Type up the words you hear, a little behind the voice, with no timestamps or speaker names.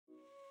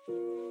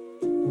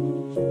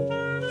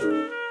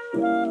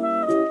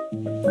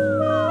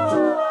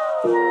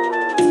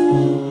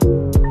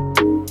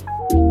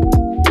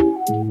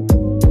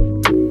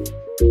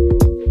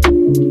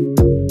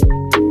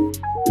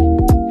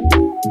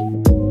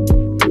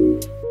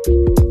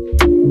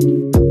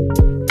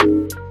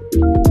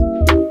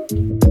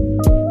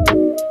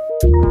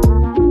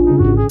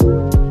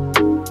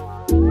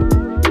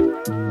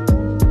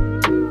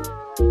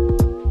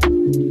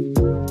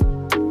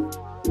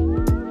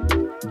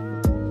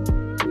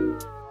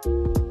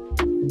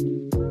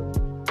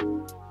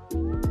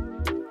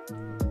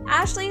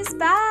Ashley's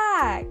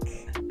back.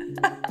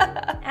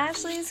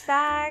 Ashley's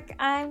back.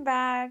 I'm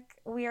back.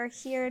 We are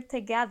here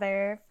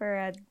together for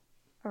a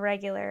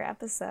regular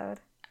episode.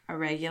 A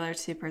regular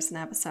 2-person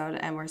episode,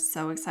 and we're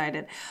so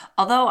excited.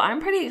 Although I'm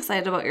pretty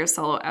excited about your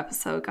solo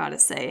episode, gotta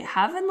say.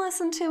 Haven't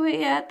listened to it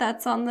yet.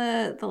 That's on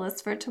the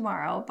list for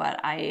tomorrow, but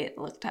I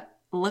looked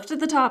at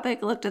the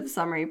topic, looked at the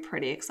summary,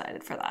 pretty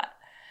excited for that.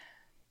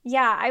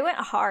 Yeah, I went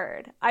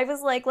hard. I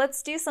was like,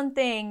 let's do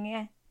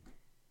something.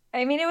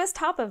 I mean, it was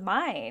top of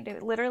mind.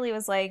 It literally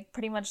was like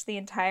pretty much the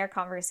entire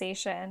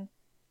conversation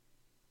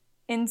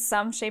in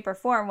some shape or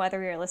form, whether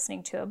we were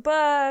listening to a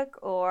book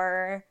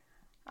or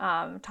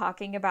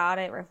talking about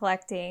it,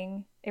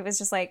 reflecting. It was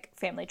just like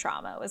family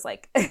trauma. It was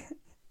like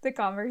the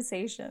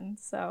conversation.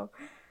 So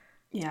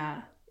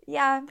yeah.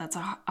 That's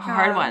a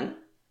hard one.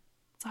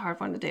 It's a hard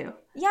one to do.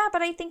 Yeah,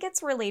 but I think it's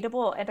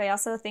relatable. And I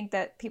also think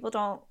that people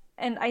don't,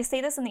 and I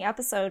say this in the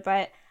episode,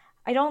 but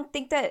I don't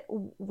think that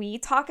we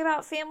talk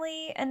about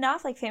family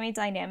enough, like family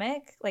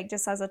dynamic, like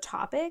just as a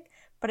topic.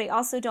 But I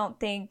also don't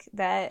think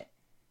that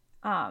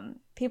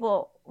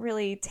people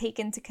really take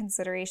into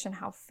consideration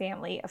how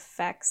family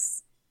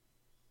affects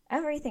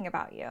everything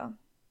about you.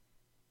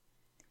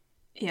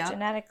 Yeah.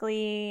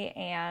 Genetically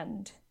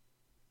and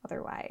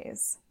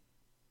otherwise.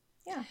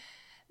 Yeah.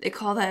 They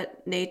call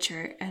that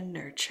nature and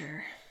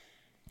nurture.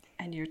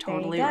 And you're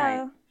totally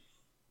right.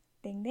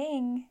 Ding,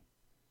 ding.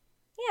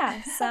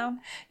 Yeah, so.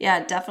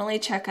 Yeah, definitely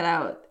check it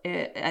out.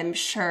 I'm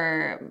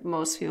sure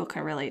most people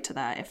can relate to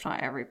that. If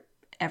not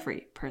every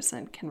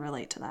person can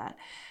relate to that.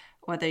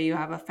 Whether you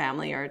have a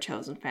family or a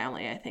chosen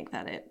family, I think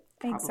that it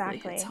probably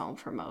hits home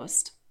for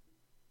most.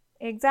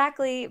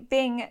 Exactly.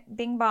 Bing,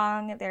 bing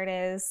bong. There it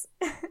is.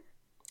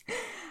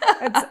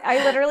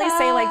 I literally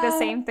say like the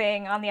same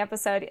thing on the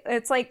episode.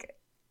 It's like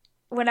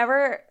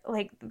whenever,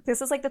 like,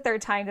 this is like the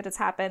third time that it's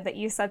happened that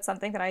you said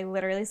something that I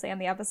literally say on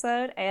the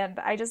episode. And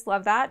I just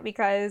love that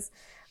because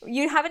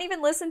you haven't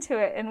even listened to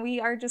it. And we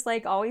are just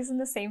like always in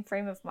the same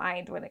frame of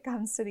mind when it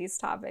comes to these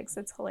topics.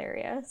 It's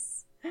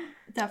hilarious.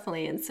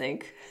 Definitely in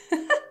sync.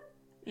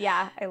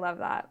 Yeah, I love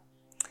that.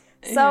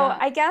 So yeah.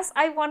 I guess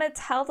I want to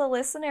tell the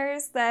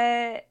listeners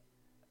that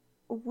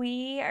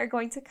we are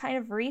going to kind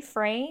of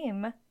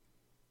reframe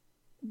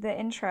the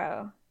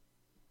intro.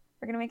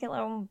 We're going to make it a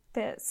little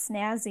bit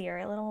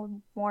snazzier, a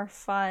little more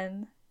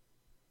fun,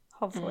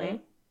 hopefully. Mm-hmm.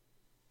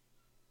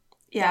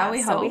 Yeah,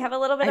 we hope. So we have a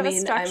little bit of a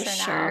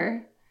structure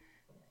now.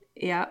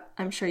 Yeah,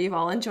 I'm sure you've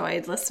all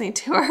enjoyed listening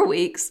to our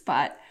weeks,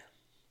 but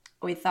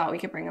we thought we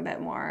could bring a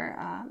bit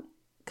more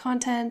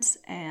content,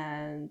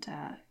 and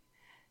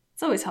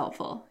it's always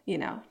helpful,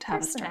 to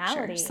have a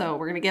structure. So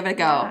we're going to give it a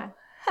go.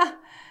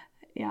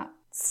 Yeah.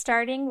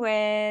 Starting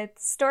with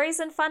stories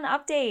and fun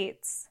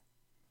updates.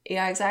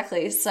 Yeah,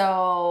 exactly.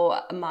 So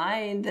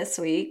mine this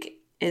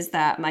week is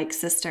that Mike's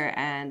sister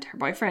and her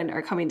boyfriend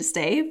are coming to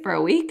stay for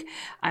a week.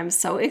 I'm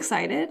so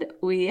excited.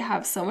 We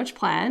have so much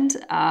planned.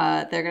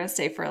 They're going to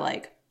stay for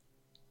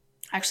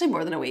actually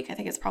more than a week. I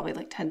think it's probably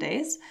 10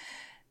 days.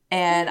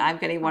 And I'm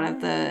getting one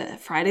of the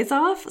Fridays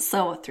off.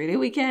 So a 3-day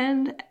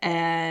weekend.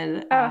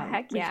 And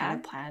heck yeah. We kind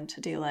of plan to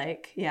do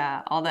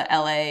all the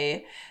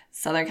LA,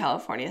 Southern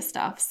California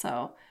stuff.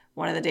 So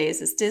one of the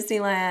days is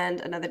Disneyland.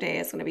 Another day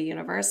is going to be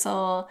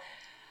Universal.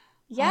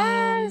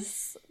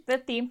 Yes, the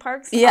theme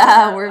parks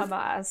are a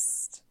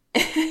must.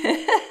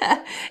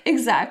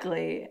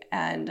 Exactly.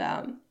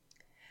 And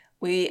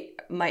we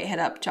might hit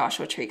up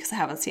Joshua Tree because I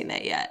haven't seen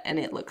it yet. And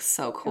it looks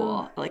so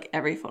cool. Ooh.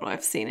 Every photo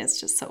I've seen is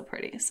just so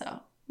pretty.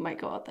 So might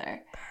go out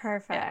there.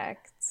 Perfect. Yeah.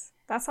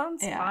 That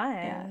sounds fun.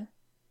 Yeah.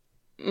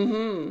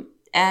 Mm-hmm.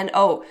 And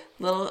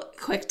little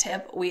quick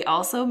tip. We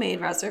also made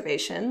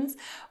reservations,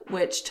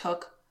 which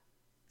took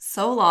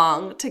so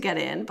long to get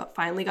in, but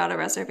finally got a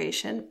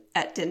reservation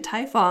at Din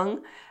Tai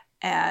Fung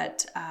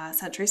at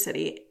Century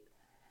City.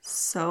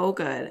 So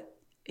good.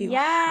 You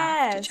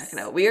have to check it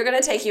out. We are going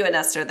to take you and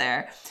Esther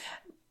there,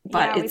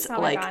 but it's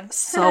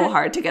so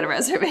hard to get a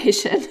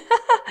reservation.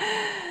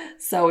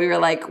 So we were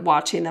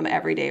watching them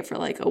every day for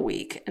a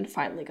week and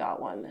finally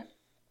got one.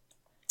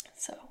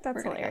 So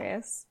that's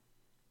hilarious.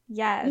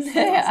 Yes.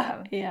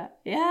 Awesome.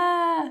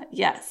 Yeah.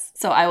 Yes.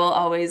 So I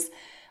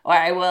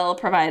will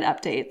provide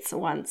updates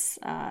once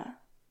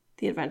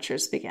the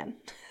adventures begin.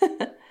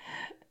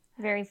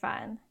 Very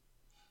fun.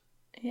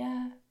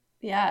 Yeah.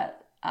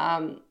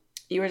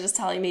 You were just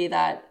telling me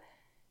that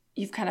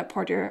you've kind of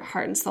poured your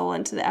heart and soul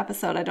into the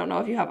episode. I don't know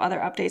if you have other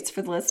updates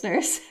for the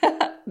listeners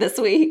this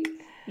week.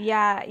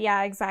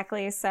 Yeah,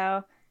 exactly.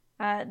 So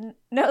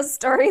No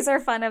stories or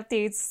fun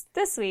updates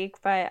this week,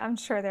 but I'm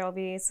sure there will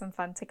be some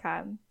fun to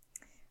come.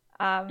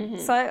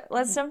 So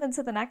let's jump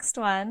into the next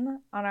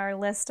one on our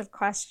list of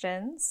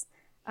questions.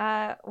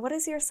 What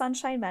is your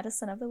sunshine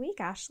medicine of the week,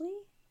 Ashley?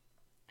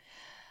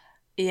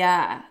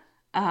 Yeah.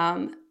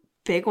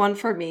 Big one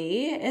for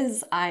me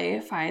is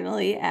I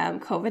finally am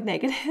COVID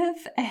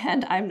negative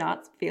and I'm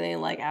not feeling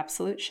like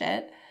absolute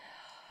shit.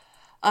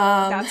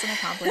 That's an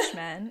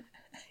accomplishment.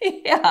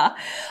 Yeah.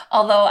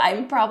 Although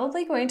I'm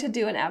probably going to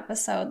do an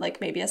episode, like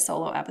maybe a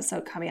solo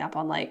episode coming up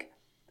on like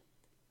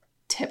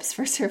tips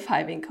for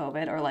surviving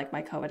COVID or like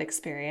my COVID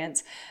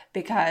experience,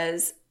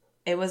 because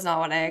it was not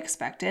what I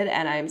expected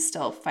and I'm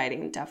still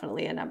fighting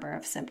definitely a number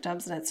of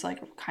symptoms, and it's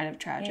like kind of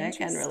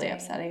tragic and really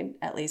upsetting,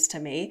 at least to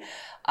me.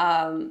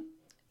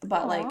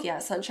 But like, yeah,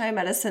 sunshine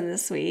medicine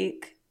this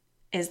week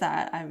is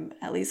that I'm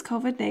at least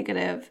COVID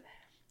negative,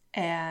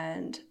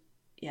 and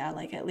yeah,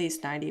 like at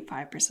least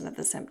 95% of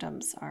the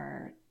symptoms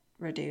are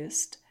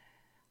reduced.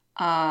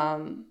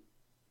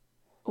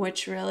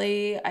 Which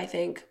really, I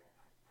think,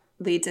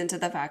 leads into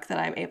the fact that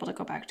I'm able to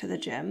go back to the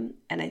gym.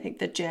 And I think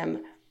the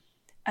gym,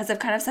 as I've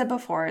kind of said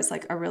before, is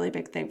like a really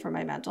big thing for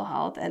my mental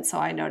health. And so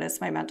I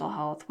noticed my mental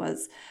health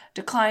was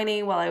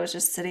declining while I was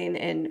just sitting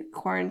in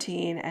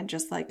quarantine and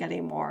just like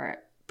getting more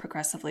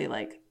progressively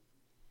like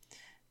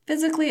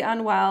physically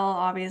unwell,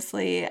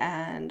 obviously,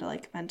 and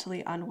like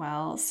mentally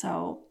unwell.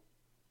 So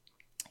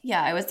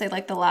yeah, I would say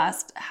like the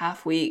last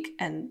half week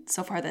and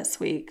so far this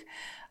week,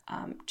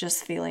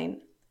 just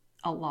feeling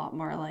a lot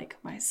more like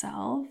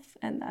myself,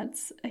 and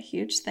that's a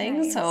huge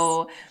thing. Nice.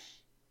 So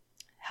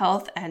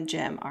health and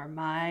gym are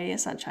my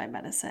sunshine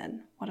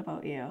medicine. What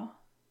about you?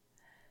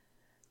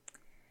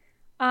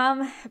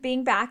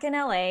 Being back in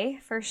LA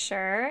for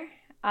sure.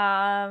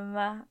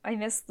 I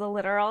miss the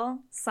literal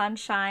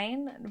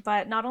sunshine,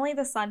 but not only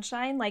the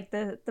sunshine, like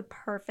the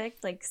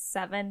perfect like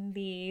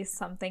 70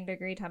 something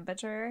degree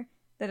temperature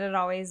that it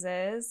always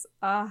is.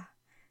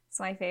 It's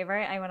my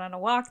favorite. I went on a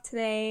walk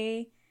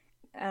today.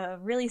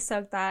 Really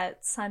soaked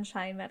that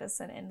sunshine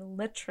medicine in,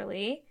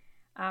 literally.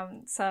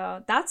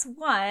 So that's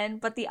one.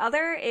 But the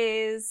other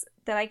is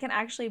that I can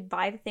actually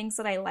buy the things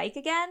that I like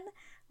again.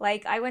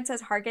 Like I went to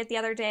Target the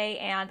other day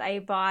and I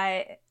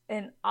bought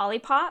an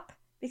Olipop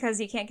because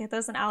you can't get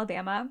those in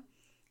Alabama.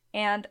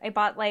 And I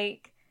bought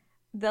like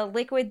the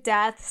Liquid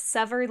Death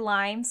Severed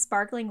Lime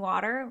sparkling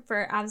water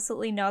for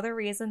absolutely no other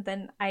reason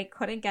than I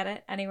couldn't get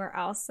it anywhere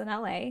else in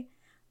LA.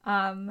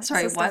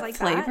 Sorry, so what like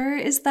flavor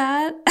is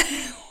that?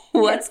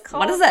 What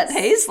does that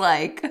taste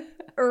like?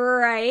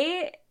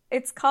 Right?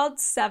 It's called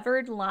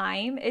Severed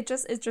Lime. It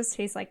just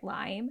tastes like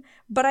lime,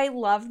 but I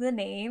love the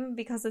name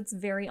because it's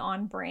very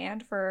on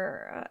brand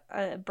for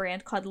a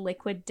brand called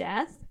Liquid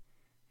Death.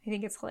 I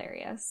think it's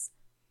hilarious.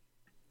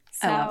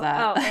 So, I love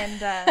that. Oh,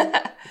 and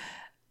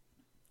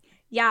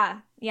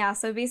yeah.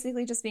 So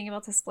basically, just being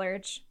able to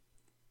splurge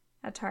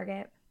at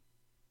Target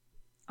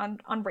on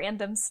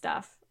random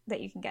stuff that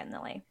you can get in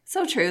LA.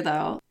 So true,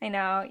 though. I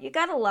know, you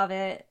gotta love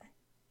it.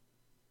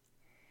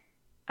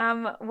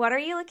 What are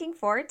you looking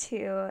forward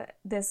to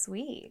this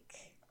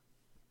week?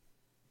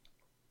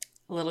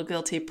 A little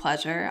guilty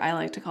pleasure I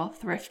like to call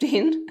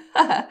thrifting.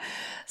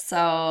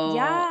 So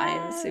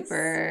Yes.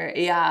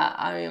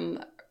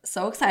 I'm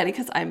so excited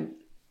because I'm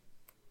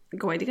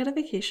going to get a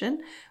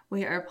vacation.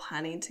 We are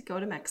planning to go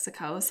to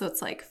Mexico. So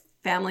it's like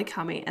family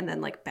coming and then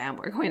like bam,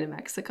 we're going to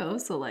Mexico.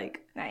 So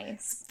like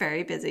Nice.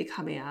 very busy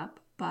coming up,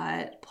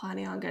 but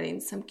planning on getting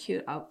some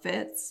cute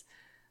outfits.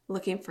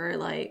 Looking for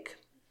like,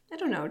 I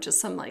don't know,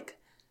 just some like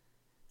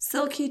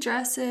silky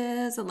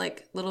dresses and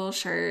like little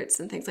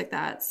shirts and things like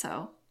that.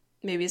 So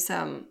maybe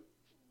some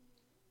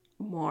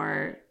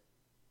more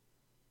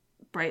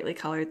brightly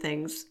colored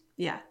things.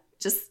 Yeah,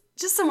 just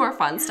some more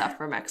fun stuff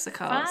for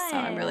Mexico. Fun. So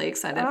I'm really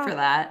excited for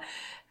that.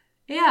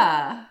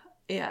 Yeah.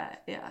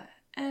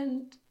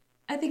 And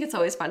I think it's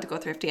always fun to go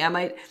thrifting. I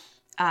might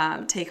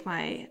take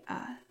my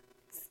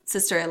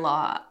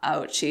sister-in-law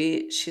out.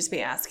 She's been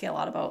asking a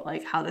lot about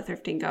like how the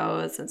thrifting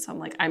goes, and so I'm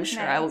like, I'm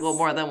sure I will go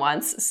more than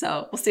once.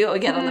 So we'll see what we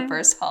get on the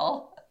first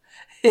haul.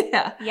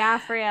 Yeah,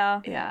 for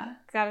real. Yeah,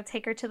 Gotta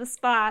take her to the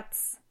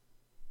spots.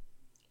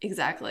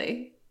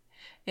 exactly.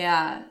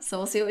 Yeah, so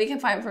we'll see what we can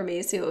find for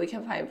me, see what we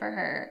can find for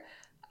her,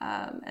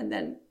 and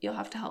then you'll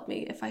have to help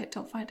me if I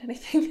don't find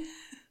anything.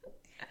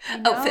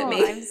 Outfit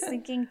me. I was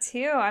thinking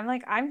too. I'm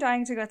like, I'm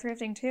dying to go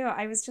thrifting too.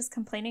 I was just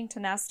complaining to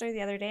Nestor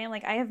the other day. I'm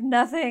like, I have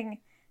nothing.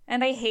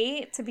 And I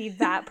hate to be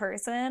that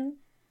person,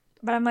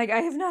 but I'm like,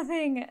 I have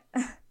nothing.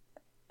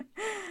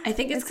 I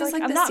think it's because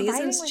like the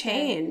seasons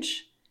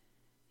change.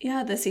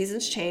 Yeah, the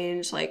seasons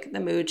change. Like the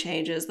mood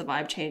changes, the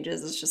vibe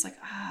changes. It's just like,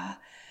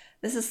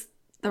 this is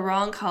the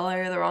wrong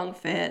color, the wrong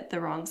fit,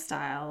 the wrong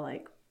style.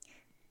 Like,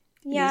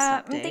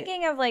 yeah, I'm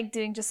thinking of like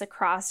doing just a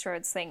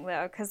crossroads thing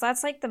though, because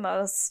that's like the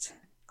most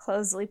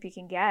closed loop you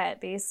can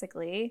get,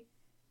 basically.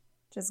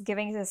 Just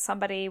giving to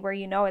somebody where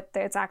you know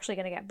it's actually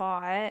going to get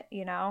bought,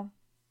 you know?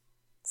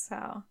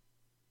 So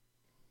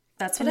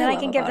that's what and then I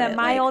can give them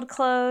my old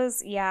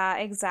clothes. Yeah,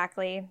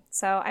 exactly.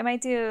 So I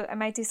might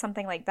do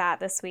something like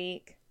that this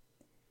week.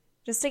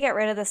 just to get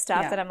rid of the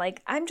stuff Yeah. that I'm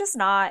like, I'm just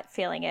not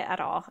feeling it at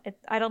all.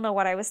 I don't know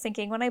what I was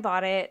thinking when I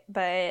bought it,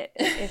 but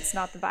it's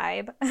not the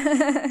vibe.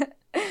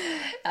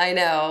 I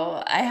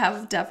know. I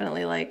have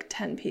definitely like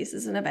 10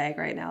 pieces in a bag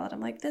right now that I'm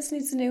like, this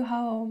needs a new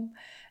home.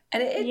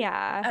 And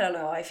Yeah. I don't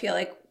know. I feel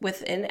like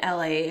within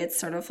LA, it's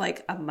sort of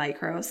like a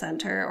micro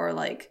center, or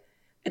like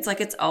it's like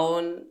its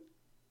own.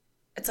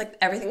 It's like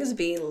everything is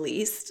being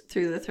leased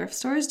through the thrift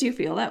stores. Do you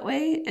feel that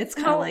way? It's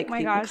kind of like my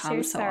people gosh, come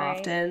you're so so right.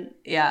 often.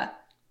 Yeah.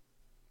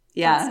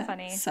 That's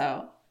funny.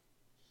 So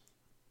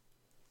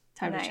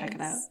time Nice. to check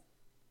it out.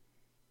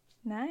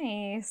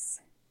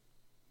 Nice.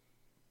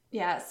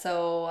 Yeah.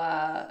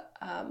 So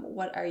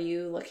what are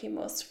you looking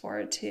most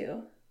forward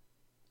to?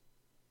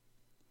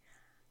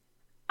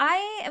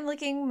 I am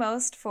looking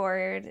most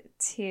forward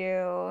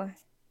to.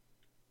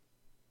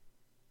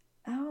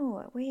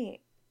 Oh,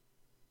 wait.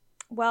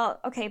 Well,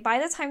 okay, by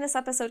the time this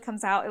episode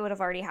comes out, it would have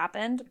already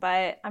happened,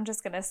 but I'm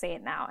just gonna say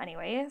it now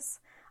anyways.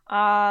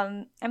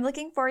 I'm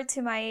looking forward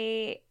to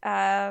my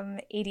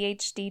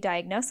ADHD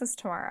diagnosis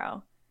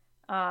tomorrow.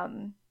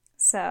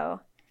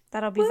 So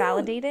that'll be Woo!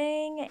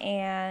 validating,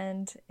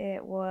 and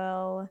it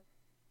will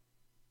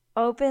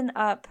open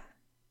up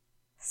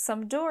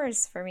some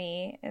doors for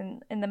me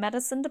in the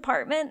medicine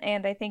department,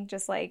 and I think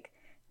just like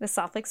the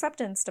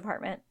self-acceptance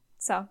department.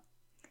 So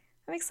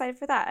I'm excited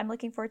for that. I'm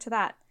looking forward to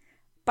that.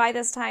 By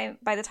the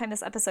time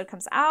this episode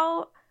comes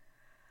out,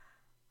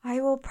 I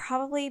will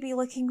probably be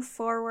looking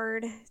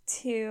forward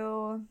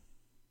to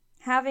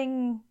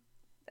having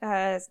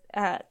a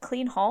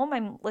clean home.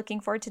 I'm looking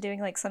forward to doing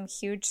like some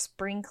huge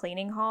spring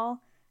cleaning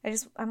haul.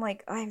 I'm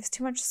like, I have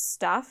too much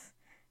stuff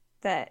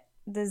that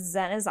the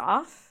zen is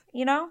off,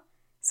 you know?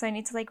 So I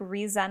need to like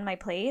re-zen my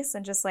place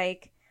and just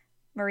like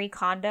Marie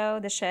Kondo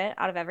the shit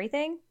out of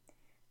everything.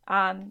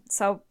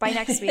 So by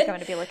next week, I'm going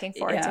to be looking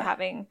forward to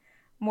having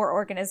more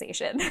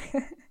organization.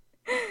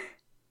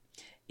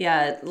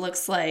 Yeah, it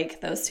looks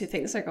like those two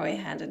things are going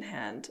hand in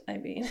hand. I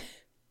mean,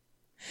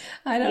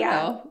 I don't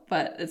know,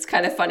 but it's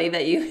kind of funny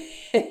that you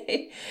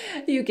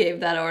you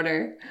gave that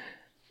order.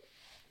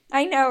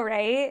 I know,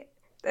 right?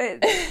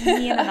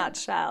 Me in a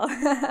nutshell.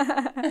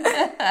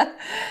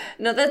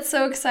 No, that's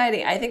so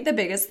exciting. I think the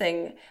biggest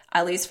thing,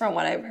 at least from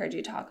what I've heard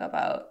you talk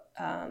about,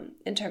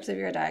 in terms of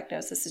your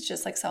diagnosis, is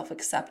just like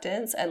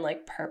self-acceptance and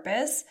like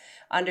purpose,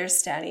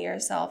 understanding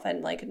yourself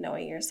and like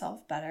knowing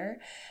yourself better.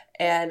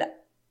 And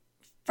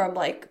from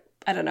like,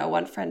 I don't know,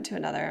 one friend to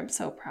another, I'm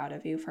so proud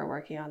of you for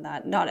working on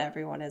that. Not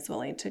everyone is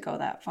willing to go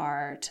that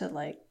far to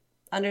like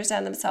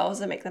understand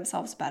themselves and make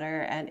themselves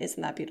better. And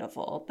isn't that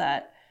beautiful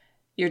that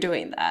you're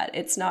doing that?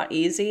 It's not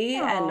easy.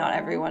 Aww. And not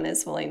everyone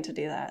is willing to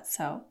do that.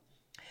 So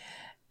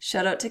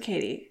shout out to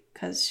Katie,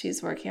 because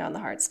she's working on the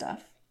hard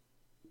stuff.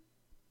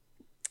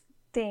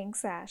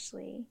 Thanks,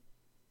 Ashley.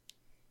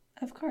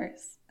 Of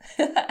course.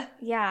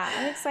 Yeah,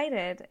 I'm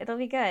excited. It'll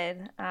be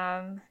good.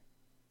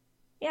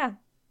 Yeah.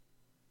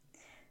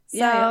 So,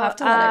 yeah, you'll have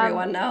to let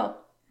everyone know.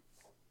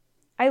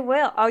 I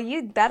will. Oh,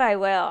 you bet I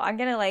will. I'm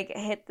gonna like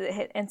hit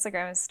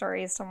Instagram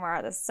stories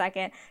tomorrow the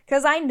second,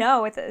 because I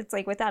know it's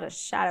like without a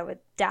shadow of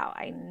doubt.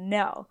 I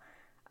know.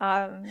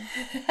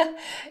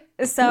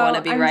 So you want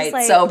to be right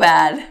like, so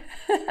bad.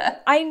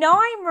 I know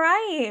I'm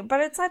right,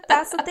 but it's like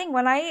that's the thing.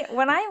 When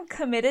I'm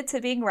committed to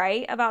being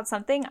right about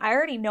something, I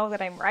already know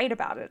that I'm right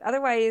about it.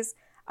 Otherwise,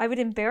 I would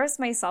embarrass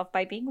myself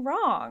by being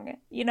wrong,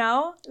 you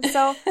know?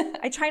 So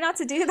I try not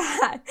to do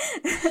that.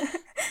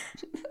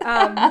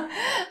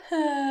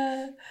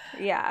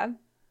 Yeah.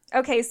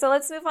 Okay, so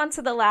let's move on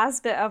to the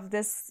last bit of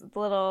this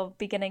little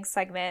beginning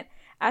segment.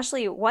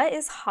 Ashley, what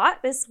is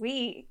hot this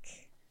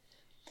week?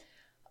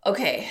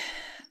 Okay.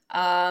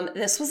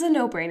 This was a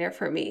no-brainer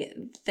for me.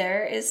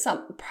 There's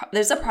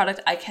a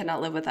product I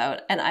cannot live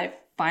without, and I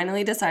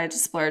finally decided to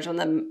splurge on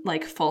the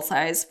like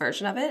full-size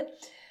version of it.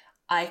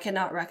 I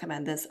cannot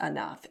recommend this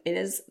enough. It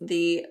is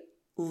the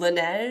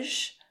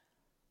Laneige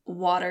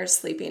water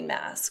sleeping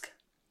mask.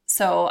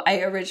 So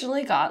I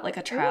originally got like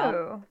a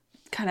trial,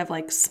 kind of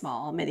like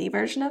small mini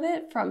version of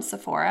it from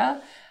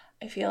Sephora.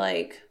 I feel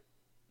like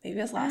maybe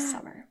it was last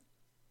summer.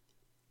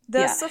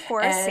 The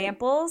Sephora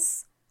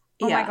samples,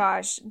 oh my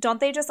gosh, don't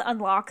they just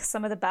unlock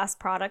some of the best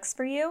products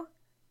for you?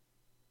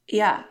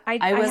 Yeah, I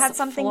had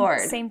something,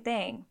 floored. Same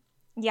thing.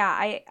 Yeah,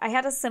 I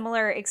had a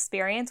similar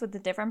experience with a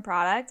different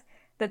product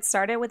that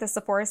started with a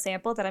Sephora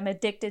sample that I'm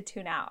addicted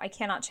to now. I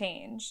cannot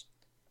change.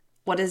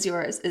 What is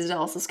yours? Is it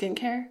also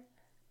skincare?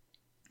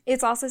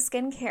 It's also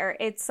skincare.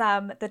 It's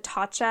the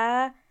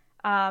Tatcha.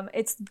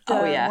 It's the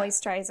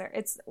moisturizer.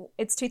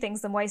 It's two things: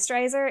 the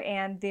moisturizer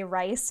and the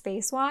rice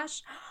face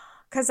wash,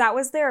 because that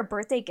was their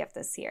birthday gift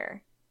this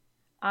year.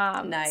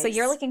 Nice. So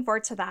you're looking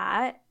forward to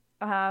that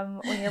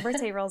when your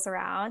birthday rolls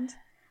around.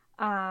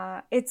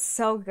 It's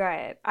so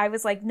good. I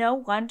was like, no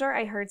wonder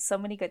I heard so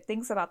many good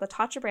things about the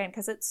Tatcha brand,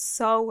 because it's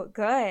so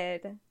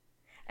good.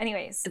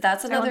 Anyways,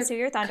 that's another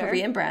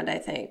Korean brand, I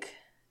think.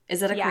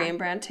 Is it a Korean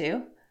brand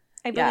too?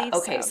 I believe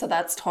okay, so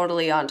that's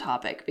totally on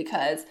topic,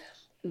 because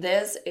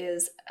this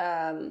is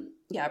a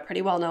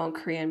pretty well-known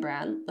Korean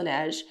brand,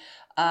 Laneige.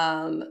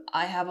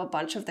 I have a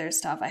bunch of their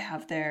stuff. I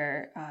have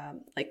their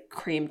like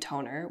cream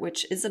toner,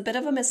 which is a bit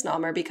of a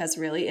misnomer because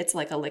really it's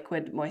like a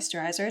liquid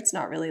moisturizer. It's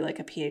not really like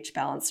a pH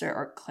balancer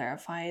or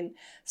clarifying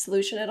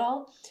solution at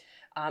all.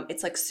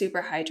 It's like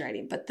super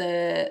hydrating. But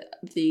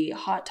the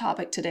hot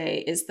topic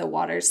today is the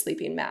water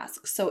sleeping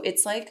mask. So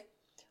it's like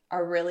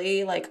a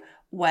really like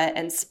wet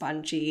and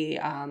spongy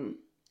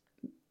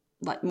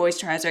like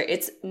moisturizer.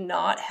 It's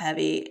not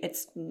heavy.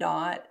 It's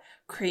not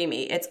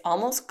creamy. It's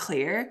almost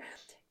clear.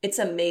 It's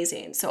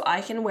amazing. So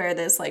I can wear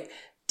this like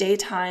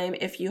daytime.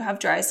 If you have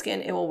dry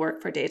skin, it will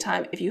work for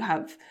daytime. If you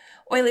have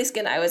oily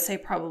skin, I would say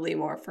probably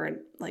more for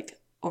like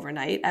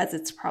overnight, as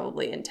it's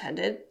probably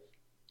intended.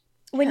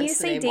 When Hence you the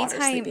say name water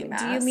daytime, sleeping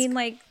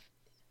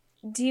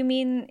do you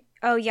mean,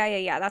 oh,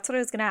 yeah. That's what I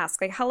was going to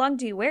ask. Like, how long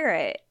do you wear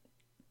it?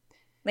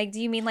 Like, do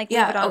you mean like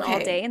leave it on all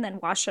day and then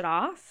wash it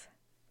off?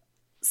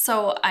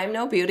 So I'm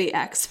no beauty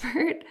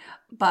expert,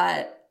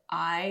 but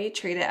I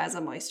treat it as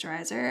a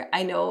moisturizer.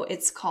 I know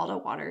it's called a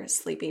water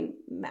sleeping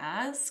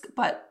mask,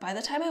 but by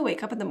the time I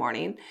wake up in the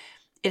morning,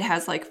 it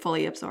has like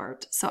fully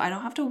absorbed. So I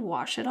don't have to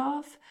wash it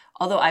off.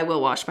 Although I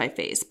will wash my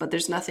face, but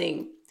there's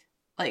nothing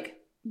like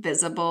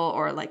visible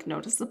or like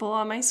noticeable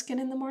on my skin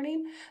in the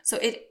morning. So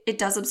it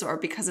does absorb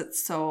because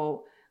it's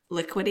so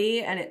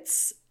liquidy and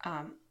it's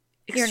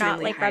You're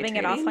not like hydrating. rubbing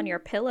it off on your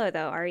pillow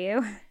though, are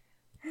you?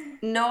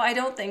 No, I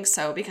don't think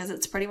so because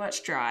it's pretty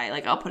much dry.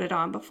 Like I'll put it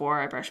on before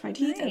I brush my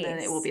teeth and then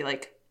it will be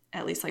like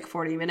at least like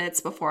 40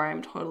 minutes before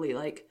I'm totally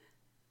like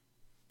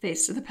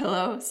face to the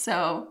pillow.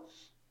 So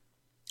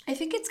I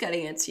think it's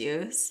getting its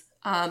use.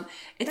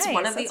 It's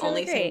one of the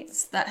only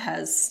things that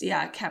has,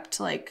 kept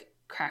like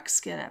cracked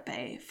skin at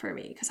bay for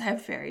me because I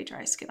have very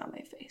dry skin on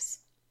my face.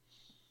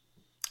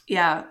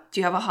 Yeah.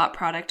 Do you have a hot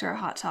product or a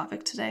hot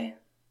topic today?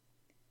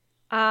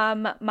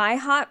 My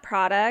hot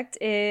product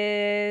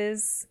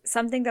is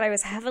something that I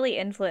was heavily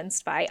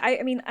influenced by.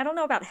 I mean, I don't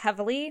know about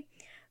heavily,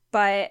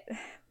 but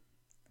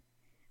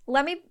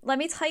let me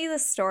tell you the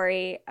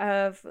story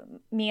of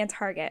me in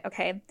Target,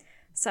 okay?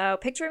 So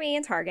picture me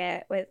in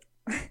Target with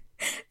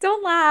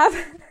don't laugh.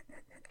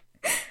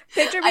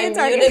 Picture me in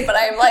Target. Muted, but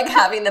I'm like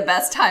having the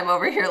best time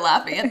over here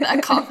laughing at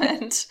that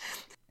comment.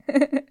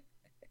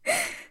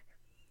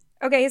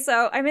 Okay,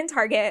 so I'm in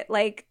Target.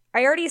 Like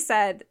I already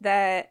said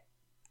that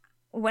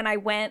when I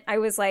went, I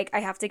was like,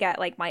 I have to get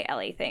like my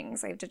LA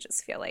things. I have to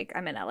just feel like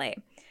I'm in LA.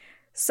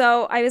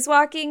 So I was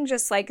walking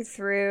just like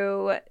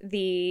through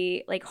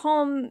the like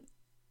home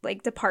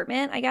like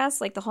department, I guess,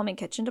 like the home and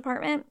kitchen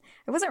department.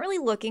 I wasn't really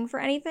looking for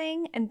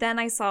anything. And then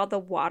I saw the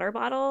water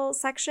bottle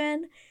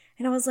section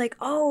and I was like,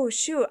 oh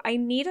shoot, I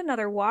need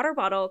another water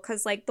bottle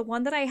because like the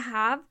one that I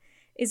have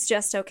is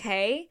just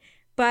okay.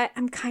 But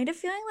I'm kind of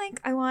feeling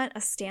like I want a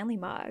Stanley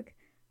mug.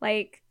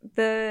 Like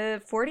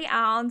the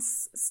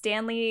 40-ounce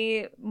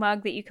Stanley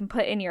mug that you can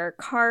put in your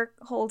car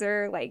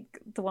holder, like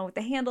the one with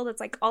the handle that's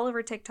like all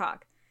over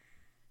TikTok.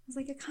 I was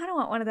like, I kind of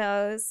want one of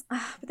those,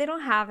 but they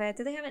don't have it.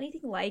 Do they have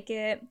anything like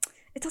it?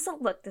 It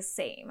doesn't look the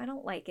same. I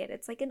don't like it.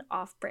 It's like an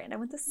off-brand. I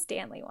want the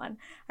Stanley one.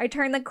 I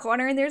turned the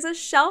corner and there's a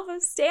shelf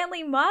of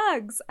Stanley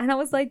mugs. And I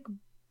was like,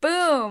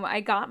 boom,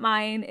 I got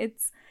mine.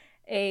 It's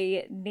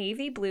a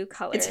navy blue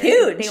color. It's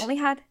huge. They only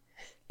had...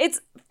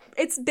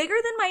 It's bigger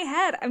than my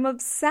head. I'm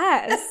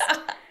obsessed.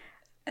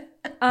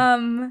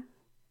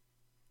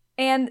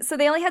 And so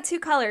they only had two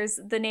colors,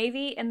 the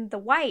navy and the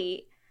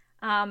white.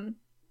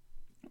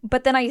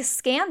 But then I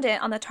scanned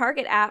it on the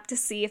Target app to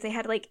see if they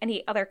had like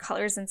any other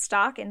colors in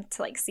stock and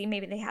to like see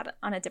maybe they had it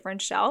on a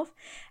different shelf.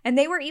 And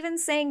they were even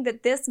saying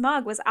that this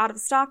mug was out of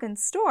stock in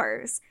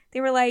stores.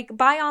 They were like,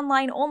 buy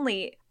online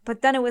only,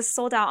 but then it was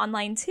sold out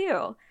online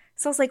too.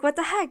 So I was like, what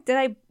the heck?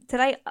 Did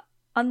I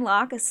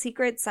unlock a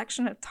secret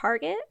section of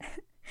Target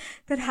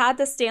that had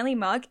the Stanley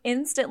mug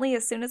instantly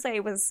as soon as I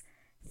was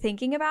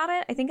thinking about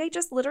it? I think I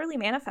just literally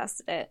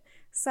manifested it.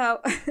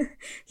 So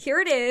here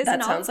it is.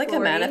 That sounds like a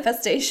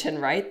manifestation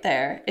right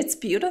there. It's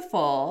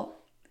beautiful.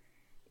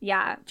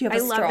 Yeah. Do you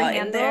have a straw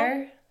in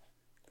there?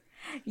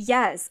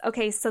 Yes.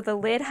 Okay, so the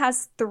lid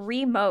has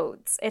 3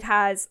 modes. It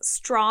has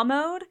straw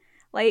mode,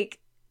 like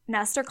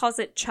Nestor calls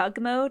it chug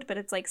mode, but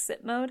it's like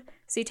sip mode.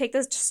 So you take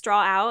the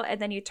straw out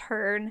and then you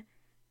turn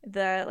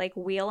the like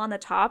wheel on the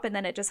top and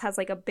then it just has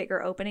like a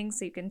bigger opening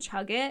so you can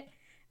chug it.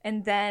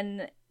 And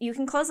then you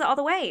can close it all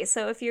the way.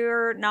 So if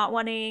you're not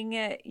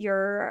wanting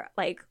your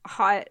like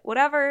hot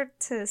whatever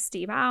to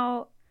steam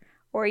out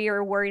or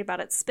you're worried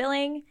about it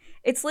spilling,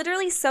 it's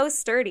literally so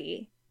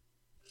sturdy.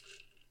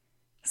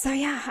 So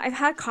yeah, I've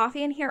had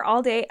coffee in here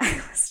all day.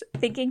 I was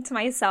thinking to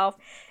myself,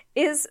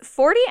 is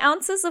 40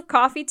 ounces of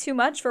coffee too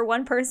much for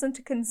one person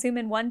to consume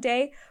in one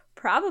day?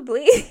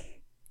 Probably.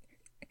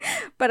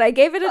 But I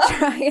gave it a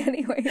try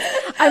anyway.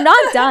 I'm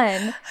not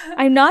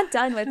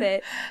done with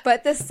it.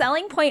 But the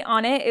selling point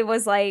on it, it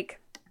was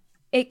like,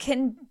 it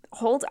can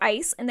hold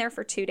ice in there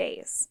for 2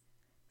 days.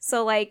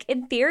 So like,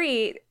 in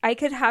theory, I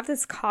could have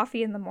this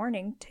coffee in the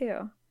morning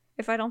too,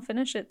 if I don't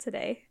finish it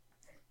today.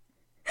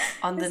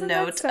 On the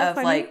note of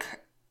funny? Like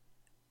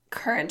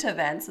current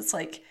events, it's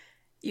like,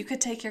 you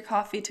could take your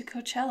coffee to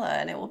Coachella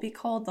and it will be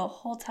cold the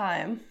whole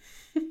time.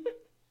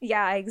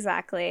 Yeah,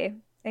 exactly.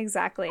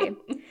 Exactly.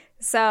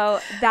 So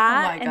Oh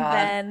that my and God.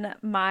 then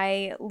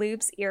my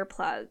loops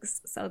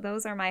earplugs. So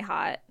those are my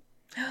hot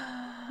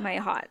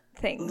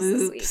things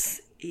this week.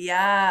 Loops.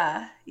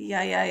 Yeah.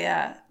 Yeah, yeah,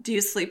 yeah. Do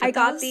you sleep I with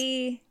got those?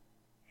 the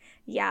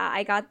Yeah,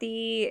 I got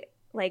the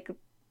like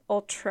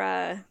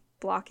ultra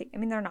blocking. I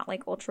mean, they're not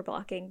like ultra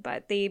blocking,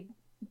 but they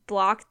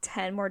block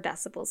 10 more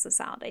decibels of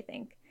sound, I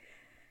think.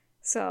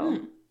 So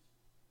Hmm.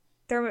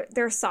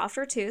 they're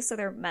softer too, so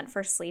they're meant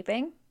for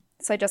sleeping.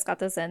 So I just got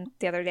those in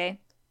the other day.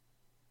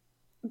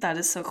 That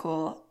is so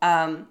cool.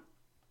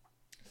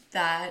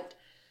 That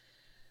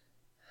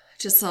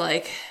just to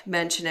like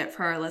mention it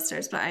for our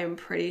listeners, but I'm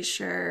pretty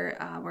sure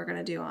we're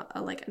gonna do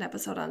like an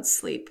episode on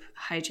sleep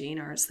hygiene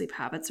or sleep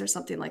habits or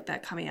something like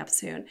that coming up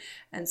soon.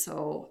 And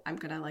so I'm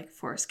gonna like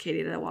force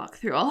Katie to walk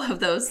through all of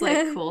those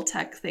like cool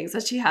tech things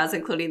that she has,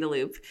 including the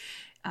loop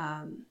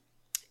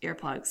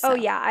earplugs. Oh So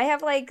yeah, I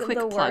have like the quick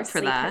plug worst for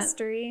sleep that.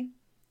 history.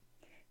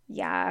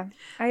 Yeah,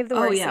 I have the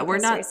Oh worst yeah, sleep we're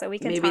history, not so we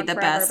can maybe talk the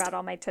forever best about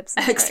all my tips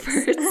and tricks.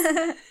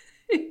 experts.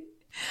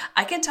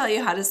 I can tell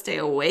you how to stay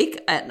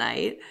awake at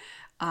night,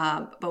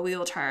 but we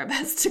will try our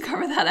best to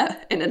cover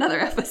that in another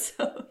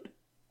episode.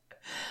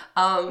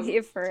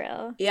 Yeah, for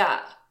real.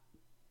 Yeah.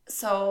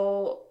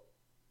 So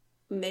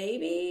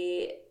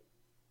maybe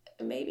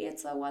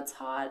it's a what's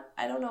hot.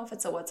 I don't know if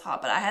it's a what's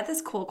hot, but I had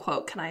this cool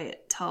quote. Can I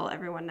tell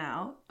everyone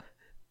now?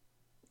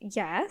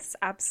 Yes,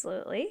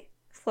 absolutely.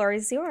 Floor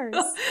is yours.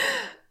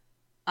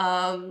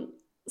 Um,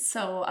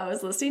 so I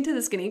was listening to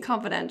the Skinny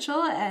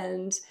Confidential,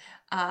 and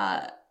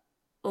uh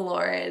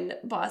Lauren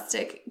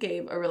Bostic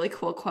gave a really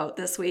cool quote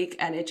this week,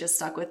 and it just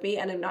stuck with me.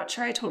 And I'm not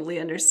sure I totally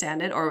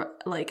understand it or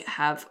like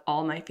have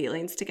all my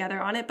feelings together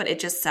on it, but it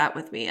just sat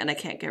with me and I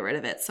can't get rid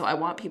of it. So I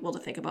want people to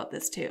think about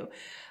this too.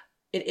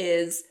 It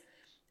is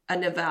a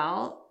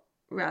Naval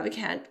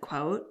Ravikant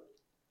quote.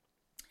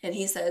 And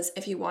he says,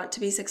 if you want to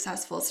be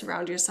successful,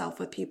 surround yourself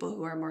with people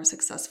who are more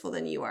successful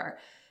than you are.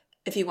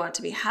 If you want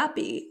to be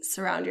happy,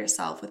 surround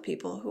yourself with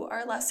people who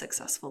are less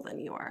successful than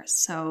you are.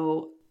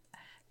 So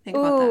think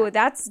about Ooh, that,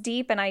 that's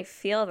deep, and I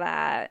feel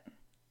that.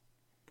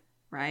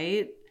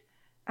 right?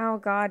 Oh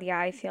God, yeah,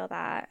 I feel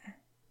that. I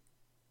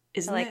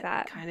Isn't like it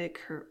that.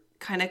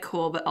 kind of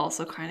cool, but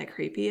also kind of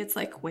creepy? It's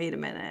like, wait a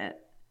minute,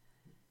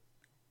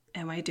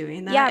 am I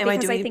doing that? Yeah, Am I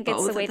because I doing think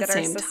it's the both way at the that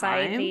our same time?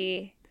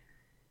 society,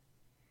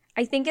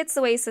 I think it's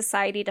the way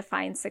society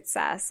defines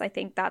success. I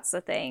think that's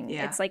the thing.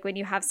 Yeah, It's like when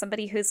you have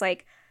somebody who's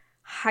like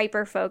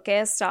hyper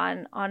focused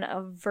on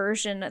a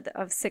version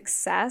of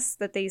success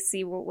that they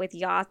see with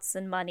yachts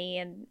and money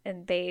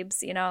and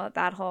babes,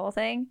 that whole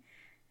thing.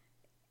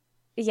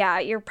 Yeah,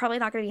 you're probably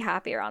not going to be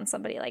happy around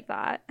somebody like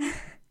that.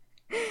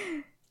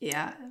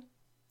 yeah,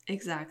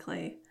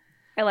 exactly.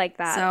 I like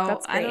that. So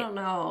That's I great. don't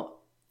know.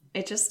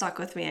 It just stuck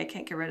with me. I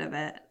can't get rid of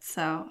it.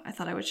 So I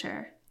thought I would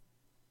share.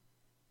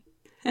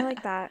 I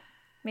like that.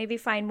 Maybe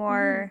find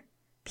more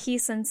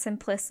peace and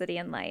simplicity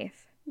in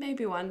life.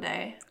 Maybe one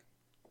day.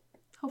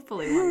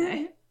 Hopefully one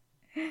day.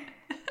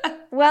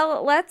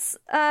 Well, let's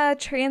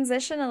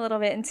transition a little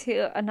bit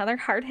into another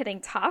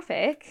hard-hitting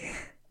topic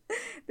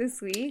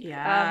this week. But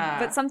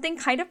Yeah. something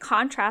kind of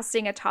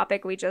contrasting a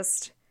topic we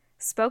just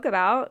spoke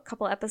about a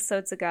couple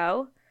episodes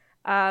ago.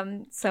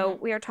 So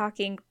we are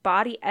talking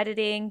body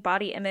editing,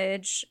 body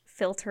image,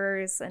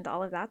 filters, and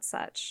all of that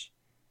such.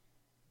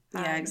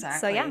 Yeah,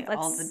 So yeah, exactly.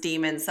 All the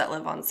demons that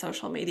live on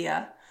social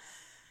media.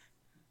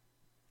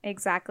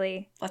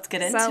 exactly. Let's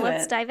get So into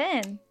let's it. dive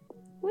in.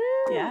 Woo!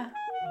 Yeah.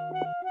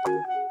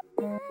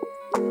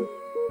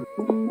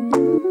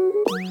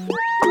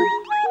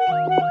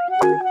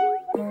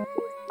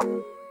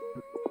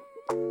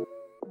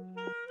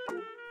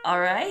 All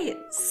right.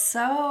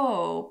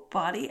 So,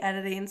 body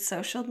editing,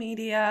 social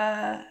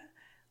media,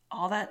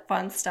 all that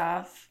fun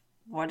stuff.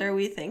 What are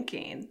we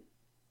thinking?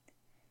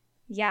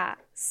 Yeah.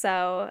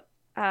 So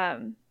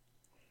I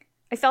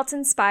felt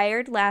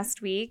inspired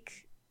last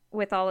week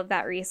with all of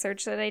that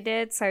research that I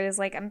did. So I was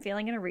like, I'm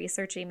feeling in a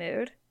researchy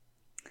mood.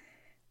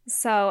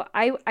 So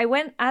I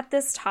went at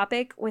this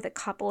topic with a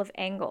couple of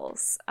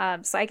angles.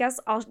 So I guess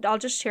I'll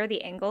just share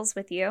the angles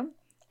with you,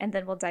 and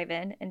then we'll dive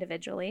in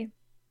individually.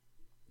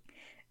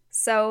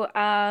 So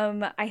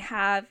I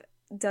have,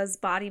 does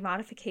body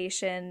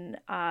modification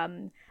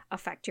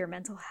affect your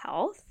mental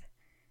health?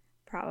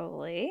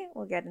 Probably.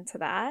 We'll get into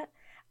that.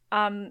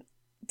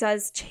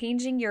 Does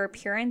changing your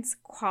appearance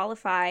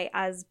qualify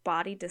as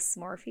body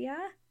dysmorphia?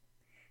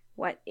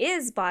 What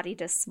is body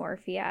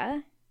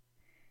dysmorphia?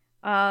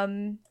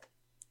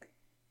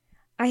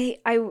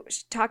 I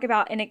talk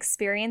about an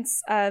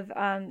experience of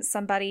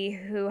somebody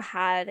who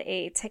had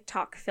a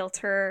TikTok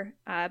filter,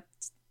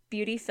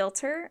 beauty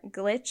filter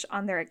glitch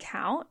on their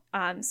account,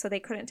 so they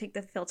couldn't take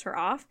the filter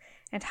off,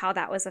 and how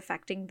that was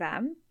affecting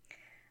them.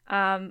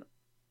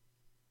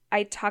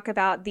 I talk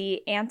about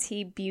the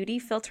anti-beauty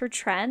filter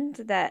trend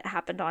that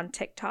happened on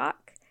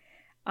TikTok.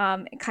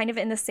 Kind of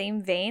in the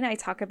same vein, I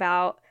talk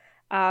about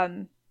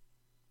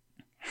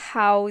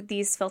how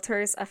these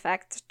filters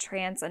affect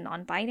trans and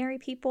non-binary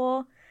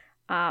people,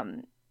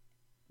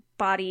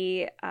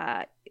 body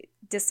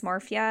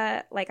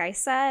dysmorphia, like I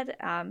said,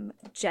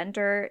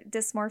 gender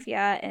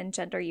dysmorphia, and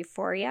gender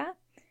euphoria.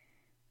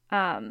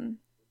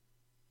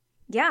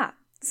 Yeah,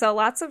 so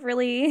lots of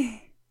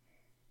really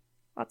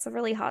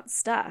hot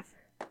stuff.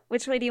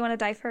 Which way do you want to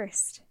dive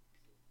first?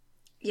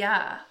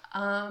 Yeah,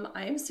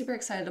 I am super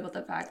excited about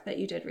the fact that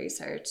you did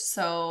research.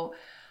 So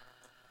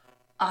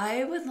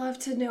I would love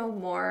to know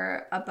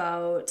more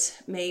about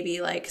maybe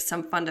like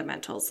some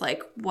fundamentals,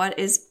 like what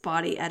is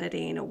body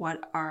editing?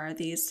 What are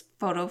these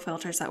photo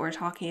filters that we're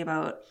talking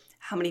about?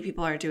 How many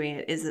people are doing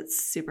it? Is it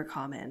super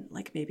common?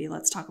 Like maybe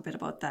let's talk a bit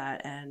about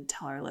that and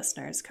tell our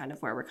listeners kind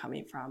of where we're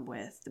coming from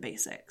with the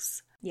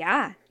basics.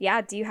 Yeah.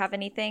 Do you have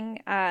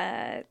anything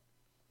to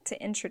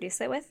introduce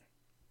it with?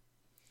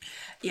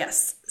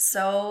 Yes.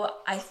 So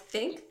I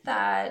think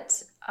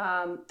that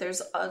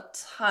there's a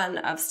ton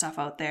of stuff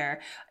out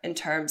there in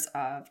terms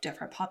of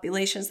different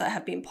populations that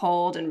have been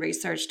polled and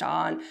researched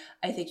on.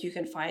 I think you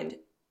can find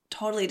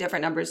totally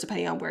different numbers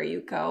depending on where you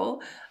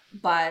go.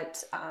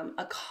 But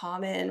a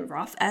common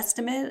rough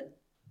estimate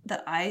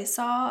that I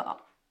saw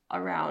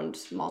around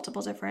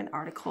multiple different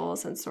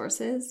articles and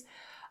sources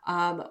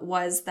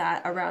was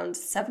that around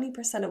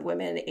 70% of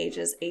women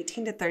ages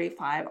 18 to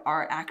 35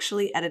 are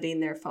actually editing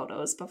their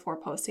photos before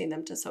posting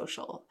them to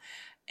social.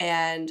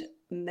 And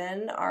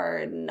men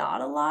are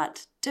not a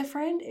lot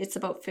different. It's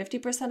about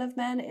 50% of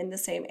men in the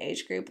same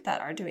age group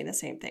that are doing the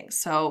same thing.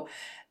 So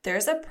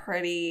there's a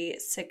pretty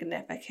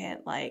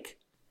significant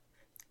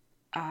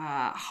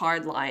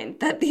hard line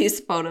that these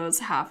photos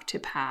have to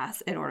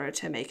pass in order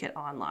to make it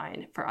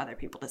online for other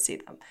people to see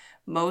them.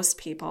 Most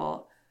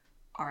people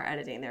are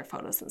editing their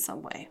photos in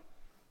some way.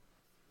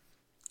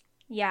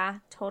 Yeah,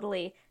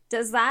 totally.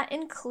 Does that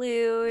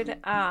include,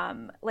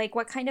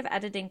 what kind of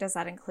editing does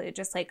that include?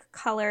 Just like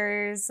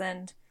colors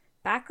and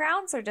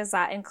backgrounds, or does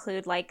that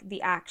include like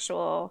the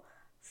actual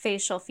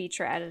facial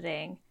feature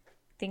editing,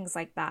 things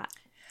like that?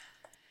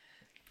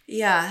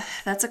 Yeah,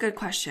 that's a good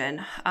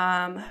question.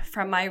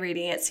 From my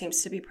reading, it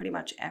seems to be pretty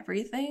much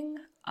everything.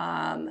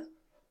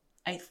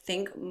 I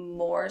think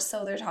more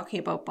so they're talking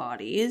about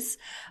bodies,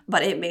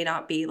 but it may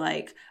not be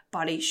like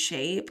body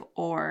shape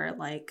or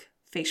like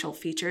facial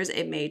features.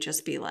 It may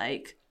just be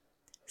like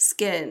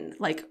skin,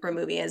 like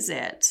removing a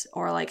zit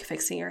or like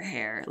fixing your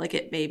hair. Like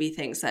it may be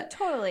things that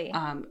Totally.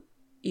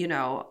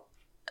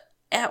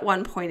 At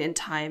one point in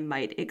time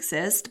might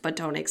exist, but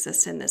don't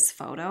exist in this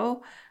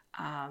photo,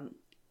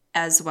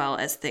 as well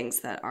as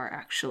things that are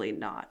actually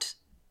not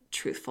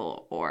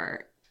truthful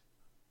or,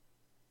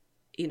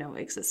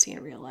 existing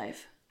in real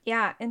life.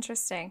 Yeah,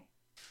 interesting.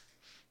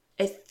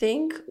 I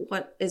think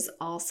what is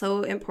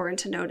also important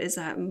to note is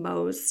that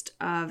most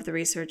of the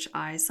research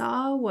I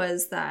saw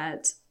was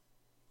that,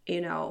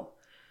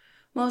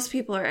 most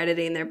people are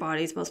editing their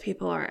bodies. Most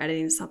people are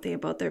editing something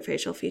about their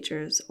facial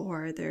features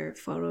or their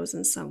photos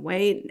in some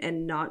way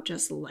and not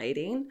just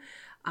lighting.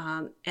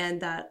 And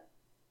that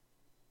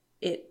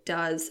it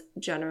does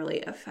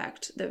generally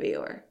affect the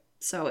viewer.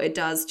 So it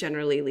does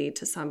generally lead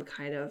to some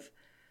kind of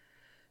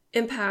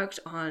impact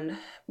on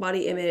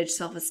body image,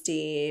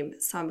 self-esteem,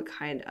 some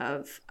kind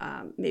of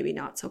maybe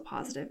not so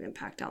positive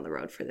impact down the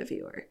road for the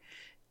viewer.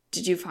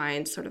 Did you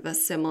find sort of a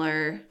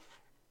similar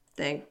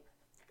thing?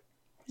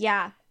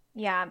 Yeah,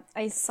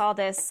 I saw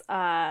this.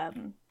 So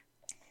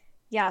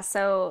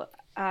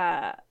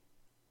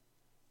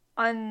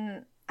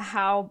on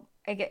how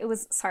it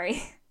was,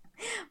 sorry,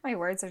 my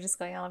words are just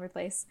going all over the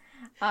place.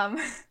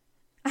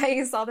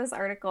 I saw this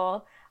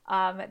article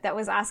that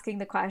was asking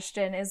the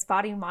question, is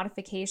body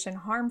modification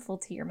harmful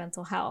to your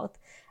mental health?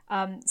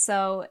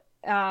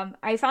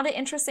 I found it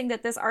interesting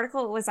that this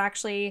article was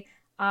actually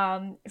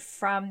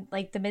from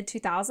like the mid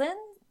 2000s,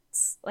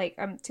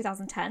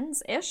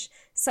 2010s ish.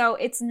 So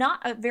it's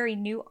not a very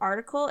new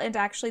article. And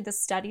actually the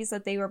studies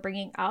that they were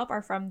bringing up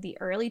are from the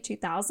early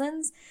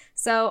 2000s.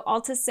 So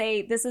all to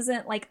say, this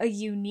isn't like a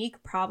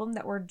unique problem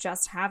that we're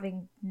just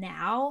having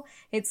now.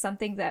 It's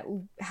something that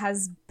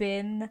has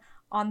been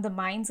on the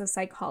minds of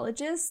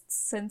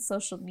psychologists since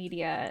social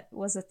media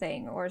was a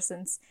thing, or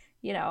since,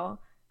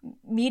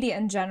 media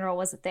in general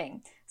was a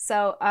thing.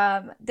 So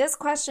this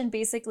question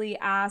basically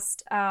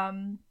asked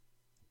on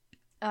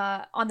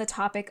the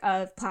topic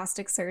of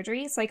plastic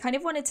surgery. So I kind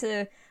of wanted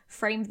to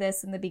frame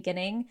this in the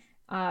beginning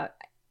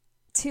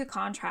to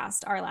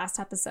contrast our last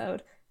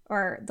episode,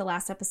 or the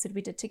last episode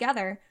we did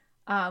together,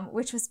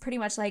 which was pretty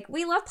much like,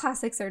 we love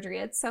plastic surgery.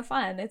 It's so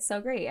fun. It's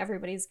so great.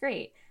 Everybody's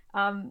great.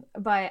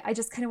 But I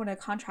just kind of want to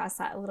contrast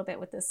that a little bit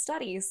with this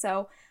study.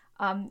 So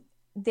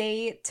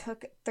they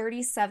took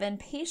 37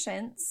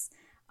 patients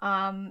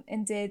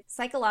and did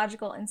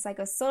psychological and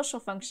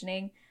psychosocial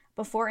functioning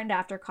before and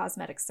after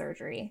cosmetic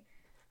surgery.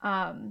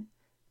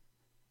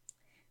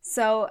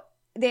 So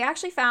they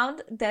actually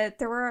found that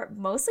there were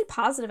mostly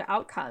positive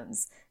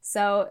outcomes.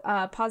 So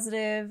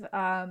positive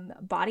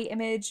body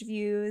image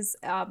views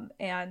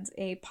and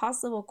a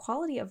possible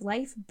quality of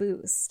life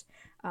boost.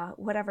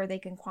 Whatever they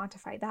can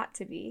quantify that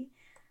to be.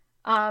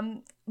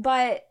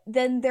 But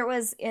then there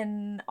was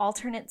an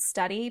alternate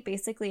study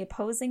basically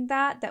opposing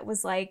that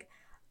was like,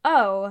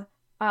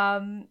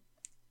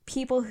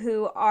 people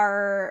who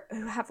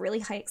have really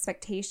high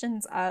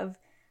expectations of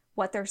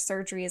what their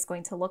surgery is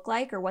going to look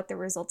like or what the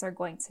results are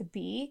going to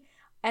be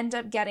end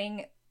up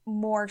getting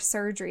more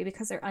surgery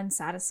because they're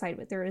unsatisfied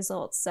with the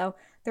results. So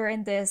they're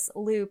in this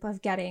loop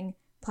of getting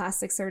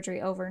plastic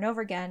surgery over and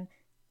over again,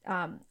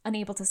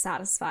 unable to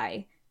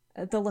satisfy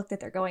the look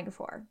that they're going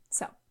for.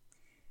 So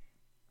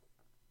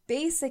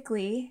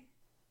basically,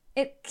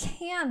 it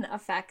can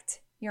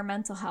affect your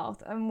mental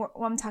health.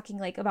 I'm talking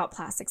like about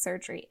plastic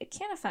surgery. It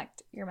can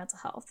affect your mental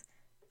health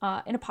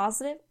in a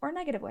positive or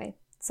negative way.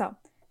 So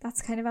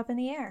that's kind of up in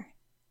the air.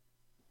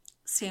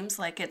 Seems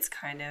like it's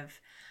kind of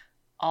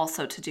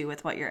also to do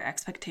with what your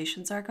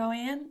expectations are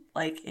going in.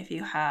 Like if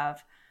you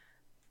have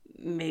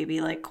maybe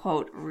like,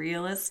 quote,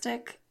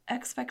 realistic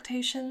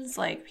expectations,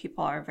 like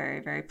people are very,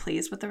 very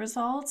pleased with the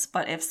results.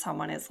 But if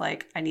someone is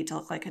like, I need to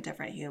look like a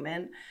different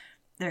human,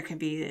 there can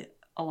be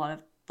a lot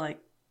of like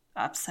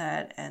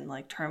upset and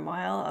like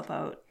turmoil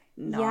about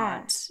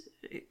not.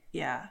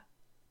 Yeah.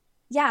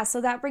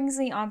 So that brings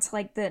me on to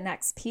like the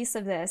next piece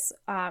of this.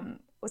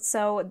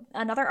 So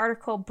another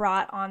article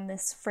brought on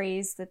this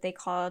phrase that they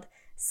called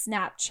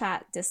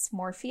Snapchat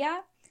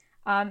dysmorphia.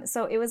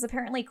 So it was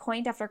apparently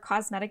coined after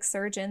cosmetic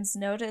surgeons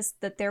noticed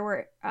that there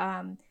were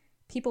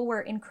people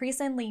were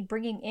increasingly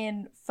bringing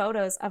in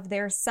photos of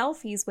their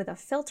selfies with a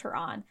filter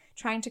on,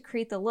 trying to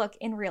create the look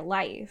in real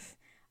life.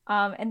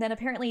 And then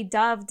apparently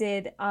Dove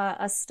did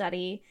a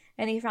study,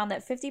 and he found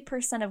that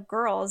 50% of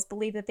girls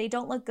believe that they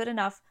don't look good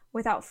enough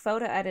without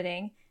photo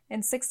editing,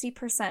 and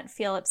 60%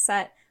 feel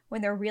upset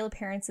when their real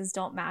appearances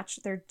don't match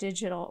their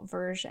digital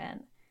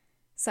version.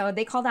 So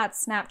they call that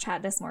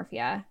Snapchat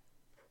dysmorphia.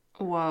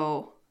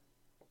 Whoa.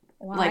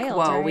 Wild, like,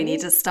 whoa, right? We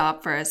need to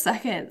stop for a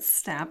second.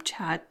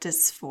 Snapchat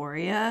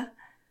dysphoria?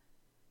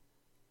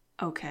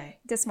 Okay.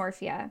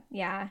 Dysmorphia,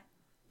 yeah.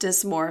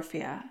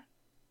 Dysmorphia.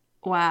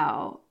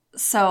 Wow.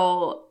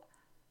 So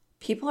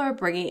people are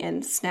bringing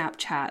in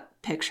Snapchat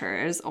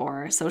pictures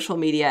or social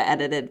media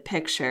edited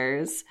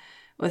pictures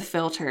with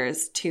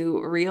filters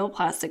to real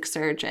plastic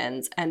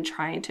surgeons and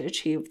trying to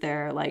achieve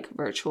their like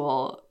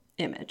virtual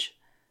image.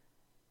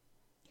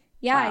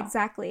 Yeah, Wow.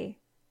 exactly.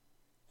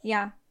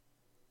 Yeah.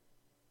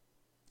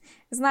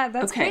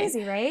 That's okay.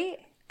 crazy, right?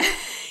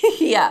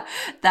 Yeah,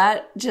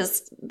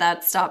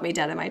 that stopped me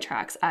dead in my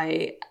tracks.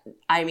 I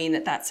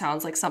mean, that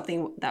sounds like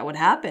something that would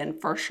happen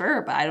for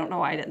sure, but I don't know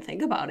why I didn't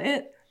think about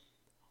it.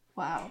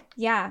 Wow.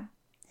 Yeah.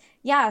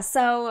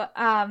 So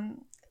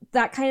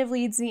that kind of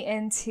leads me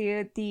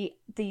into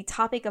the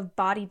topic of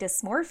body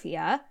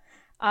dysmorphia.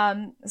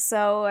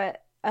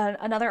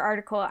 Another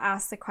article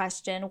asked the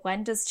question,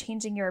 when does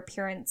changing your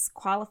appearance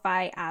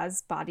qualify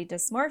as body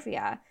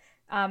dysmorphia?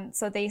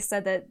 So they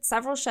said that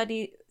several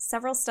studies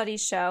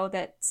show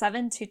that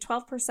 7 to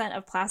 12%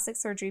 of plastic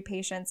surgery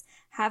patients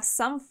have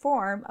some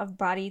form of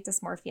body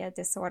dysmorphia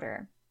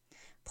disorder.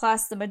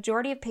 Plus, the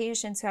majority of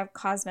patients who have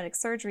cosmetic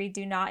surgery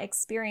do not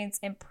experience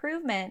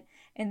improvement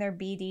in their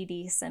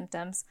BDD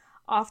symptoms,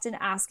 often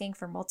asking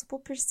for multiple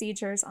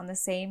procedures on the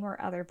same or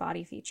other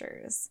body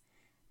features.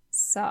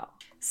 So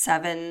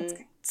 7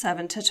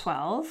 to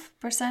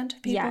 12%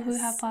 of people who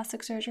have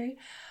plastic surgery.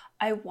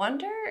 I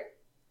wonder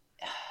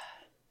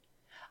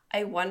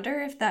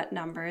if that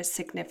number is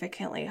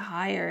significantly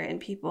higher in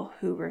people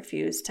who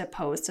refuse to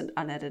post an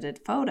unedited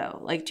photo.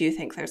 Like, do you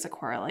think there's a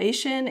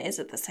correlation? Is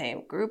it the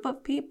same group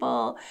of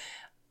people?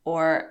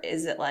 Or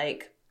is it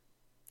like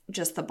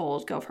just the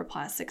bold go for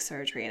plastic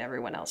surgery and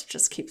everyone else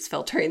just keeps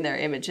filtering their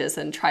images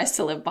and tries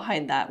to live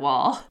behind that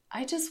wall?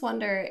 I just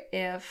wonder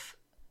if,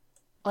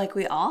 like,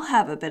 we all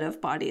have a bit of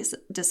body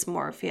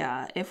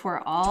dysmorphia. If we're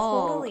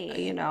all,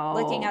 totally,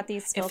 looking at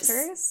these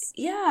filters.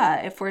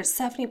 If we're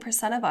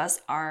 70% of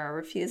us are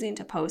refusing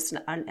to post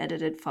an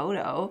unedited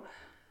photo,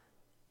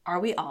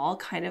 are we all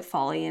kind of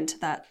falling into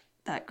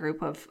that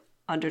group of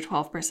under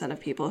 12%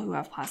 of people who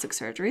have plastic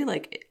surgery?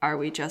 Like, are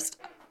we just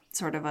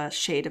sort of a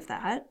shade of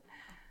that?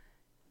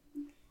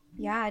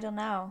 Yeah, I don't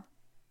know.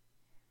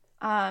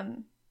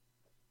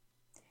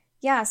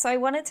 Yeah, so I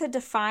wanted to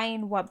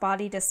define what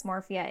body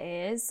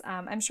dysmorphia is.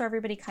 I'm sure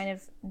everybody kind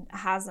of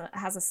has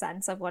a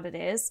sense of what it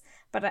is,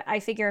 but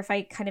I figure if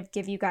I kind of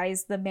give you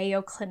guys the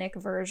Mayo Clinic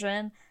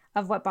version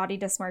of what body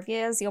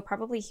dysmorphia is, you'll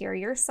probably hear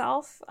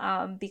yourself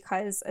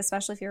because,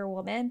 especially if you're a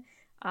woman,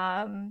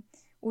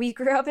 we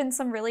grew up in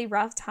some really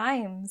rough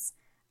times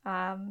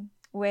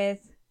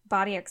with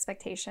body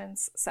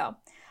expectations. So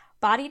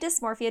body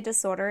dysmorphia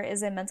disorder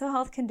is a mental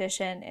health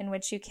condition in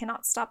which you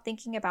cannot stop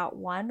thinking about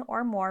one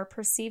or more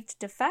perceived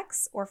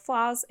defects or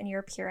flaws in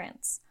your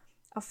appearance.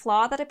 A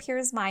flaw that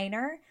appears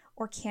minor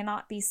or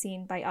cannot be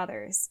seen by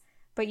others.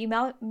 But you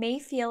may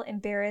feel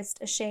embarrassed,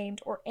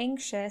 ashamed, or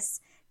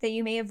anxious that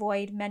you may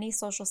avoid many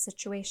social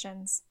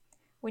situations.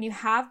 When you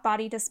have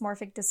body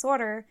dysmorphic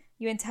disorder,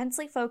 you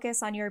intensely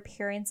focus on your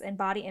appearance and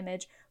body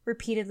image,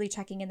 repeatedly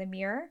checking in the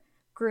mirror,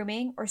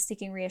 grooming, or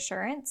seeking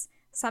reassurance,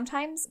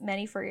 sometimes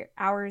many for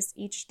hours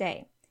each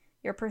day.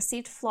 Your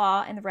perceived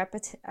flaw in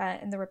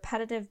the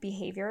repetitive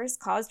behaviors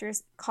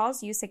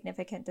cause you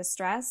significant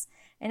distress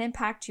and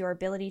impact your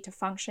ability to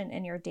function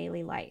in your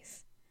daily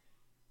life.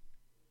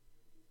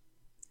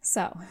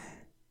 So,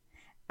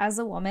 as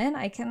a woman,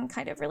 I can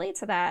kind of relate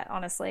to that,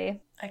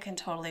 honestly. I can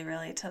totally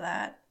relate to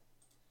that.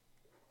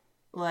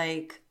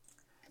 Like,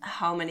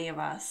 how many of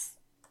us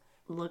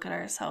look at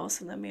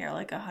ourselves in the mirror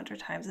like 100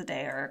 times a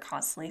day, or are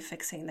constantly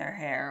fixing their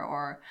hair,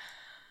 or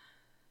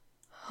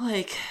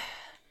like,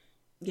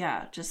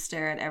 yeah, just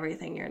stare at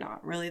everything you're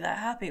not really that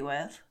happy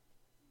with.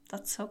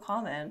 That's so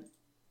common.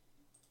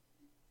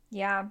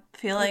 Yeah, I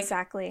feel like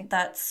exactly.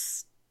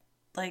 that's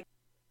like,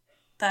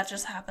 that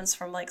just happens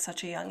from like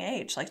such a young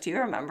age. Like, do you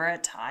remember a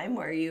time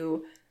where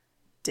you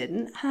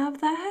didn't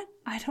have that?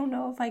 I don't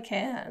know if I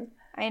can.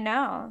 I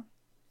know.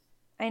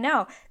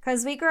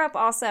 Because we grew up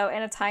also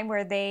in a time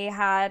where they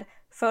had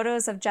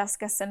photos of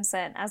Jessica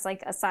Simpson as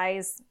like a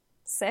size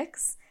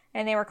 6,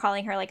 and they were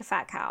calling her like a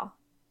fat cow.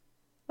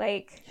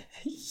 Like,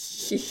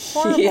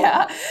 horrible.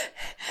 Yeah.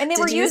 And they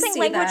were using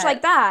language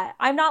like that.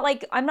 I'm not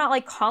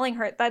like calling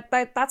her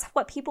that's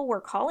what people were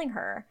calling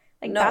her.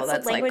 Like, no,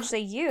 that's the language, like, they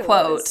use.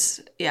 Quote.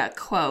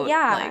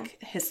 Like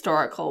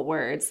historical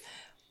words.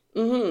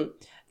 Mm-hmm.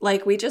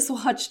 Like, we just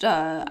watched,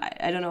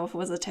 I don't know if it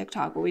was a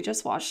TikTok, but we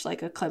just watched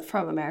like a clip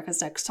from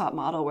America's Next Top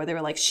Model where they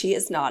were like,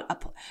 she's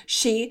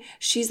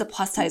a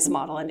plus size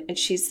model, and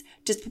she's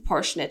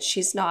disproportionate.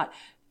 She's not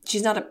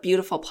a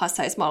beautiful plus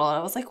size model. And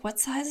I was like, what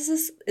size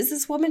is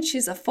this woman?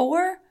 She's a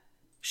 4?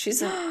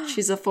 She's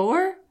a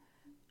 4?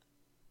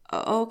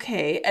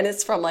 Okay. And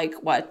it's from like,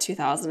 what,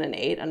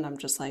 2008? And I'm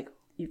just like,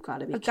 you've got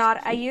to be God,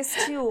 I used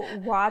to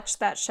watch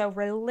that show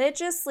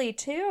religiously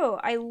too.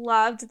 I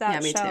loved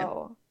that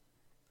show. Too.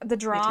 The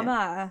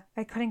drama.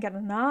 I couldn't get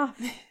enough.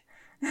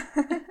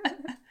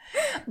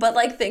 But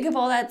like, think of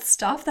all that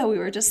stuff that we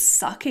were just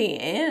sucking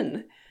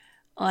in.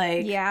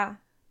 Like, yeah.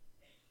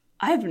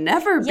 I've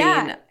never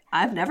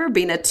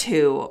been a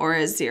 2 or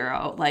a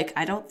 0. Like,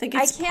 I don't think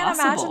it's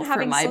possible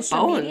for my bones.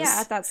 Social media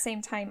at that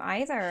same time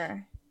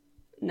either.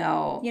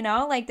 No. You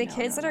know, like the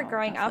kids that are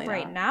growing up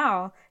right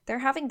now, they're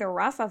having the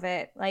rough of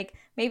it. Like,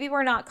 maybe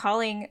we're not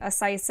calling a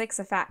size 6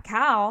 a fat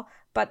cow,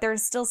 but they're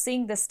still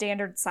seeing the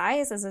standard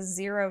size as a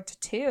 0 to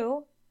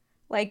 2.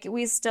 Like,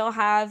 we still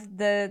have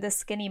the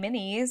skinny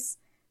minis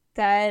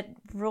that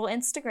rule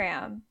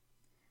Instagram.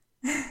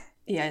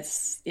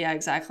 Yes. Yeah,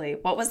 exactly.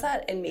 What was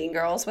that in Mean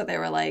Girls where they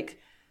were like,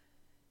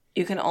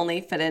 you can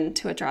only fit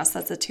into a dress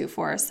that's a 2,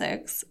 4, or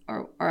 6,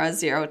 or a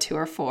 0, 2,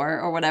 or 4,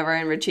 or whatever.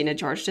 And Regina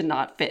George did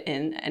not fit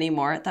in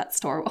anymore at that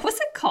store. What was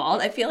it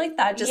called? I feel like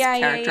that just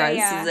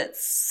characterizes it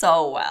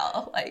so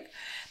well. Like,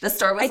 the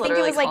store was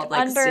literally called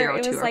like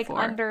 0, 2, or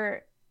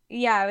 4.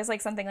 It was like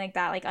something like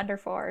that, like under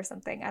 4 or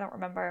something. I don't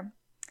remember.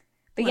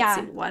 But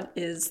Let's see, what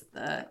is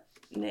the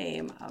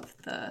name of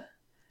the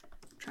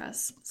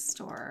dress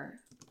store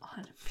on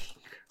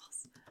Mean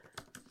Girls?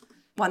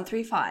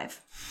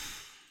 135.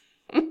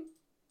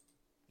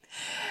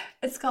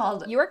 It's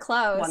called... You were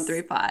close.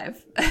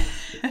 135.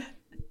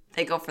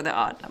 They go for the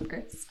odd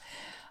numbers.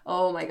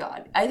 Oh my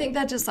God. I think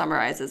that just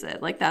summarizes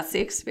it. Like, that's the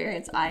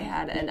experience I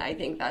had, and I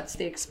think that's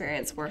the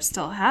experience we're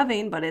still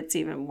having, but it's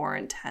even more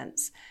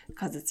intense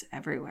because it's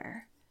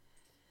everywhere.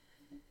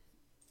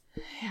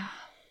 Yeah.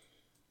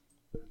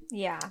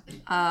 Yeah.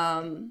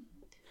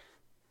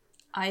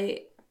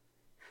 I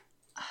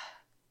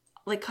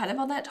like, kind of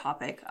on that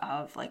topic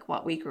of like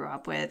what we grew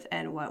up with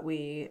and what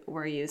we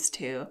were used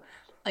to.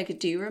 Like,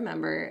 do you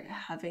remember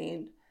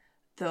having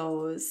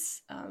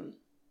those, I don't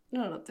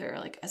know if they're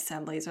like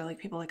assemblies or like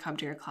people that come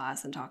to your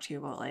class and talk to you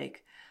about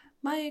like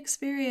my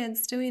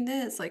experience doing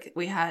this? Like,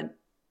 we had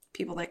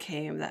people that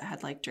came that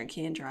had like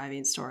drinking and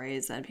driving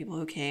stories, and people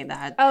who came that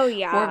had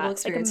horrible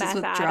experiences like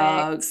with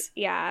drugs.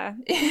 Yeah.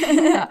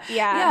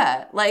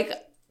 Yeah. Like,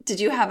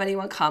 did you have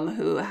anyone come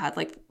who had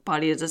like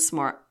body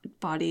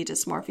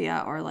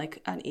dysmorphia or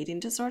like an eating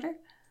disorder?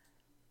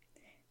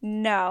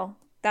 No.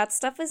 That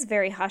stuff was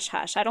very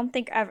hush-hush. I don't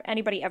think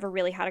anybody ever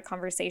really had a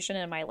conversation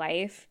in my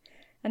life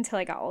until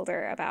I got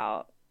older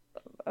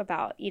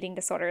about eating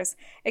disorders.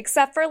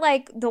 Except for,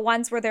 like, the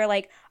ones where they're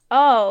like,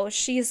 oh,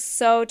 she's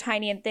so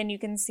tiny and thin you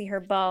can see her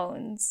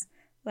bones.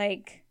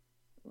 Like,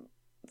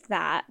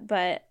 that.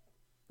 But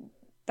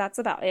that's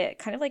about it.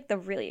 Kind of like the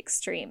really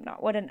extreme,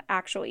 not what an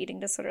actual eating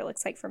disorder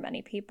looks like for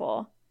many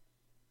people.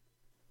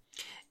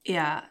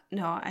 Yeah.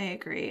 No, I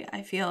agree.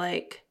 I feel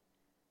like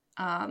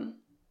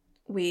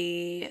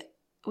we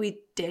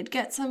did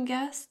get some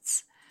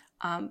guests,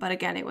 but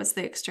again, it was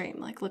the extreme.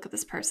 Like, look at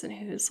this person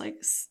who's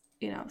like,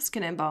 you know,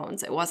 skin and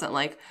bones. It wasn't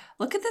like,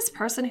 look at this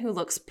person who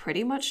looks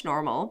pretty much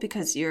normal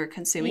because you're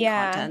consuming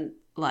content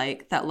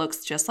like that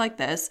looks just like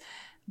this,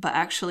 but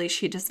actually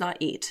she does not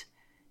eat,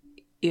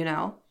 you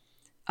know?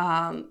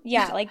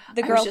 Like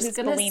the girl who's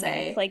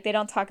bulimic. Like, they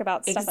don't talk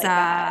about stuff like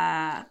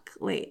that.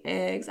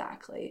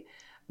 Exactly.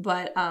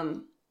 But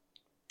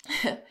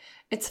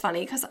it's funny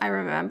because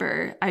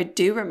I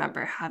do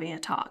remember having a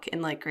talk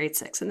in like grade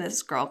 6, and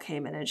this girl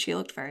came in and she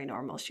looked very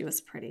normal. She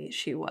was pretty.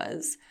 She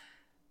looked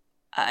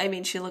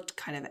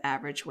kind of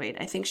average weight.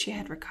 I think she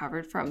had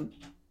recovered from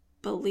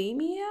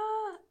bulimia.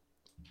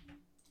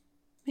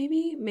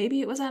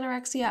 Maybe it was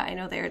anorexia. I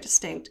know they are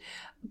distinct,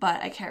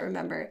 but I can't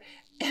remember.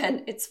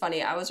 And it's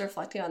funny, I was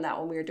reflecting on that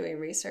when we were doing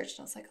research, and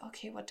I was like,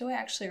 okay, what do I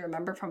actually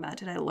remember from that?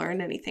 Did I learn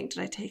anything? Did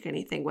I take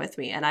anything with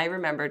me? And I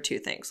remember two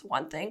things.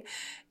 One thing,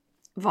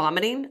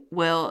 vomiting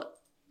will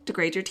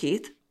degrade your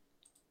teeth.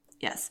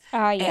 Yes.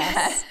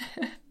 Yes.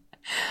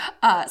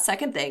 And,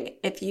 second thing,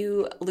 if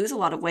you lose a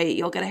lot of weight,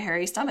 you'll get a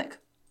hairy stomach.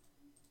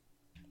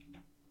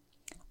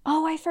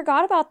 Oh, I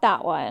forgot about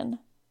that one.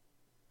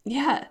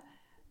 Yeah.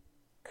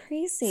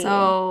 Crazy.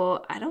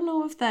 So I don't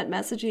know if that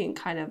messaging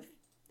kind of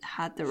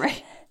had the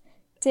right...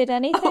 Did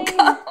anything?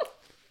 Oh,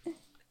 God.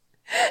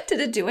 Did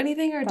it do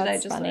anything, or did I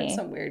just funny. learn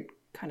some weird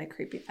kind of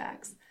creepy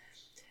facts?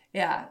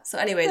 Yeah. So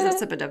anyways,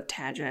 that's a bit of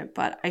tangent,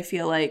 but I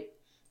feel like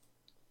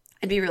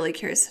I'd be really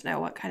curious to know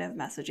what kind of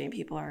messaging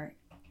people are,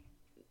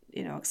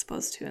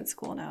 exposed to in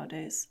school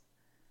nowadays.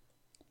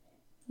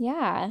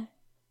 Yeah.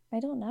 I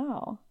don't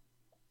know.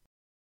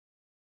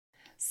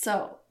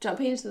 So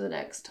jumping into the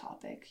next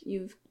topic,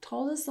 you've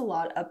told us a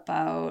lot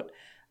about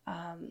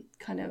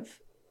kind of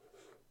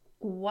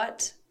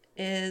what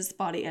is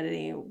body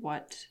editing,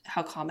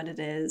 how common it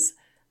is,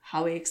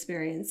 how we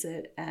experience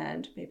it,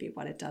 and maybe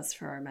what it does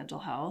for our mental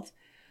health.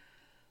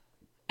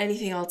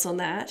 Anything else on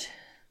that?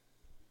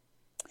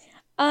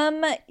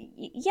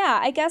 Yeah,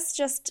 I guess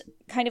just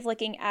kind of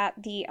looking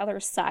at the other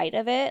side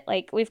of it,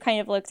 like we've kind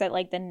of looked at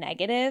like the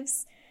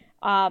negatives,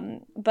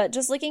 but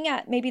just looking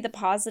at maybe the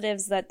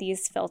positives that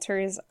these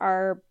filters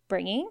are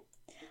bringing.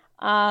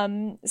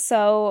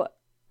 So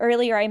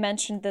earlier I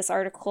mentioned this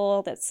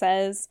article that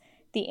says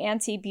the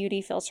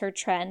anti-beauty filter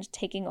trend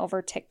taking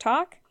over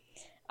TikTok.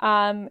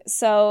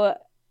 So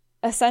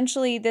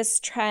essentially this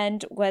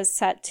trend was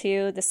set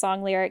to the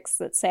song lyrics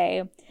that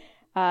say,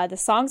 the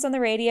songs on the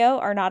radio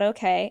are not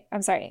okay.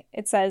 I'm sorry.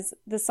 It says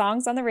the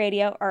songs on the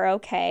radio are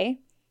okay.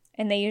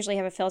 And they usually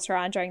have a filter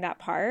on during that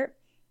part.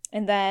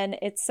 And then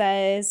it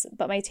says,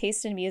 but my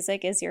taste in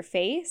music is your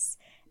face.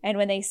 And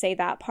when they say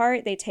that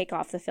part, they take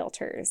off the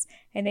filters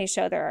and they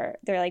show their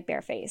like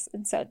bare face.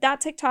 And so that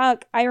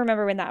TikTok, I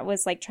remember when that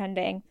was like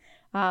trending.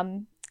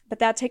 But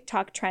that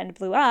TikTok trend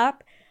blew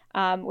up,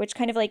 which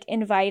kind of like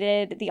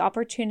invited the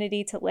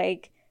opportunity to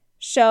like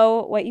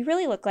show what you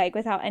really look like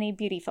without any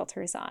beauty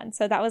filters on.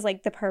 So that was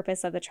like the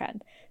purpose of the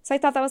trend. So I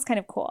thought that was kind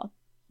of cool.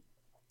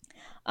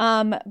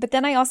 But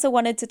then I also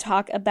wanted to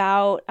talk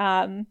about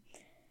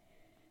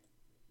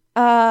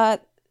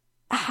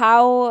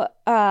how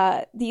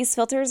these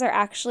filters are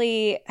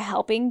actually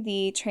helping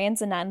the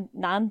trans and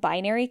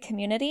non-binary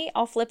community.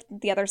 I'll flip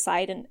the other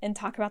side and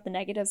talk about the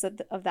negatives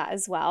of that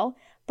as well.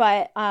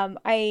 But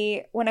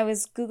when I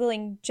was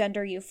Googling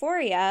gender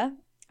euphoria,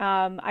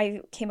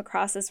 I came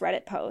across this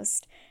Reddit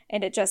post,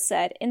 and it just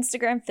said,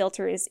 Instagram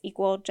filters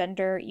equal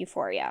gender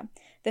euphoria.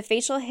 The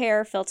facial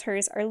hair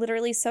filters are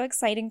literally so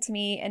exciting to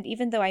me, and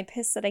even though I'm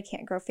pissed that I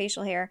can't grow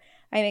facial hair,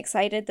 I'm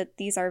excited that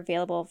these are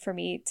available for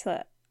me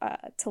to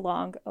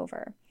long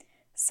over.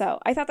 So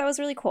I thought that was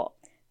really cool,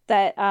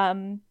 that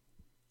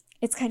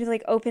it's kind of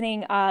like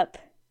opening up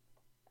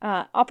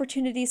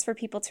opportunities for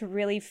people to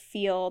really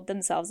feel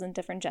themselves in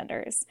different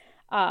genders,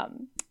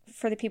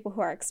 for the people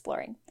who are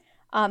exploring.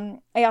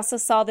 I also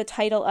saw the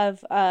title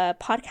of a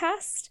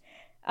podcast.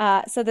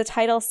 So the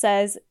title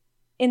says,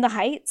 In the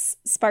Heights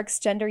Sparks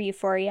Gender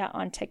Euphoria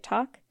on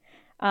TikTok.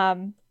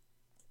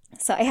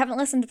 So I haven't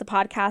listened to the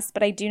podcast,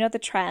 but I do know the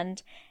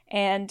trend.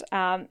 And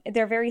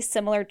they're very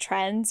similar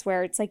trends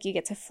where it's like you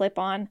get to flip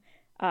on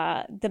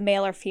the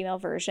male or female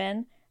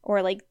version,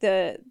 or like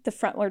the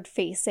frontward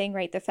facing,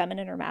 right? The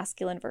feminine or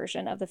masculine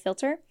version of the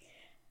filter.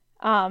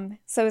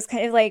 So it's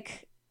kind of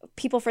like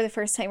people for the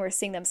first time were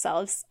seeing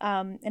themselves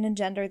in a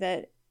gender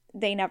that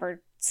they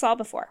never saw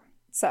before.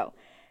 So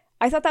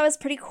I thought that was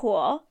pretty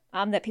cool,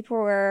 that people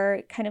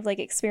were kind of like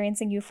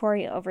experiencing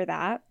euphoria over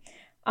that.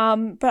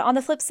 But on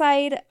the flip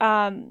side,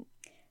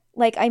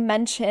 like I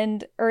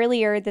mentioned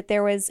earlier, that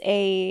there was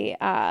a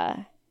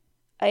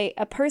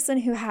person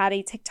who had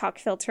a TikTok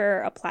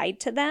filter applied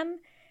to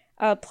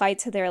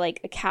their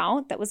like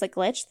account that was a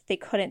glitch that they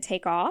couldn't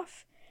take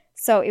off.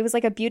 So it was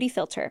like a beauty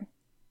filter.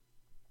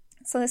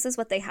 So this is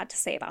what they had to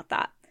say about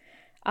that.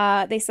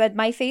 They said,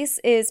 my face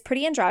is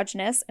pretty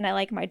androgynous and I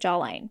like my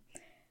jawline.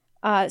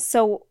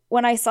 So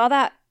when I saw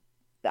that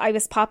I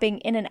was popping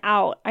in and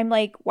out, I'm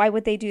like, why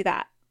would they do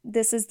that?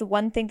 This is the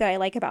one thing that I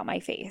like about my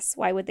face.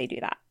 Why would they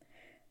do that?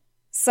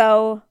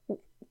 So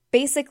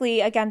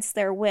basically, against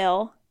their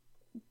will,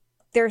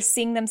 they're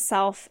seeing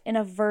themselves in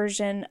a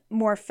version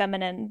more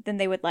feminine than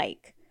they would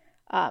like.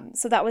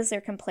 So that was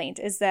their complaint,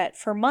 is that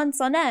for months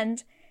on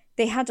end,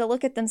 they had to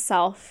look at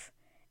themselves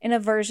in a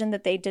version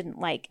that they didn't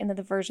like, and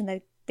the version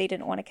that they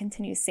didn't want to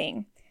continue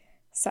seeing.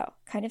 So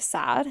kind of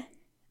sad.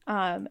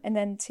 And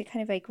then to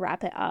kind of like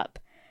wrap it up,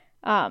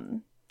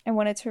 I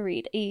wanted to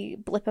read a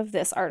blip of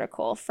this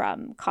article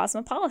from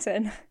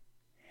Cosmopolitan.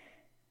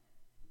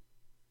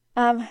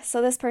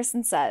 So this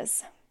person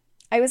says,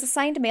 I was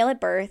assigned male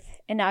at birth,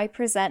 and now I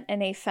present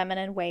in a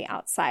feminine way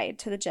outside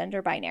to the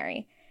gender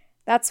binary.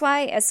 That's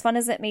why, as fun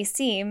as it may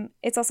seem,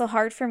 it's also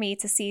hard for me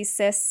to see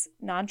cis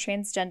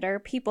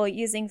non-transgender people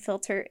using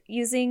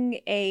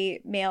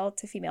a male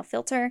to female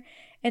filter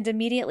and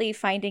immediately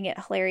finding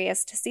it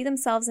hilarious to see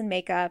themselves in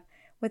makeup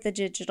with a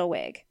digital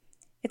wig.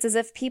 It's as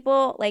if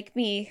people like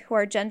me who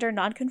are gender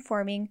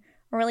non-conforming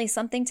are really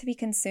something to be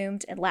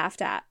consumed and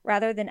laughed at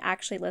rather than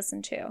actually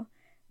listened to.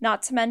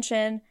 Not to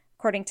mention,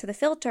 according to the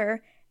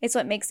filter, it's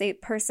what makes a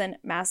person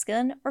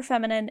masculine or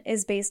feminine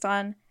is based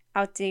on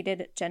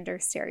outdated gender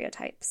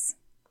stereotypes.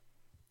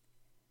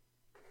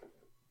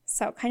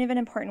 So kind of an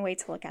important way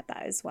to look at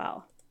that as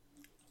well.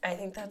 I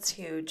think that's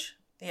huge.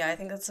 Yeah, I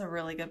think that's a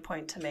really good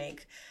point to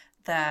make.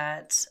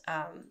 That,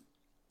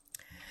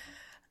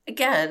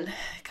 again,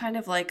 kind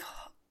of like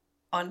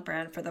on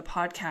brand for the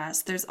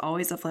podcast, there's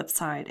always a flip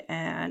side.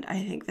 And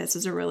I think this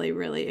is a really,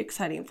 really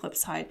exciting flip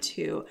side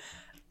to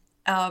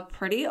a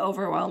pretty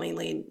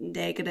overwhelmingly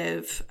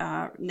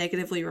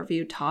negatively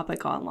reviewed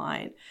topic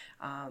online.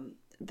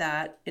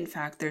 That, in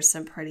fact, there's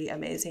some pretty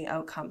amazing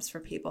outcomes for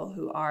people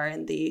who are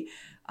in the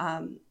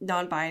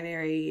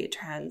non-binary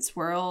trans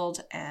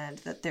world, and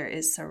that there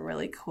is some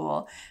really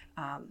cool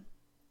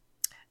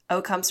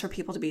outcomes for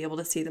people to be able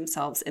to see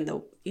themselves in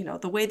the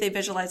way they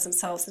visualize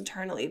themselves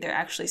internally. They're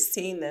actually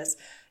seeing this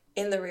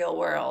in the real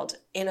world,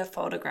 in a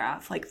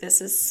photograph. Like,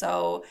 this is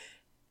so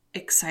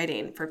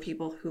exciting for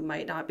people who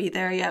might not be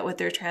there yet with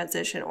their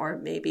transition, or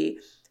maybe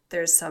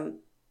there's some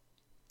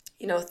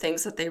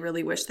things that they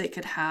really wish they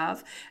could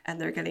have, and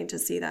they're getting to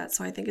see that.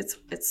 So I think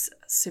it's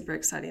super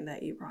exciting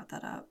that you brought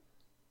that up.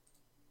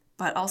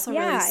 But also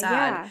really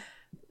sad,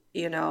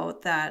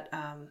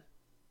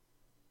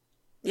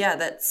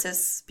 that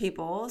cis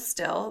people,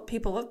 still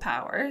people of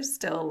power,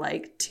 still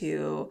like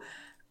to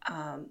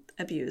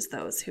abuse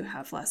those who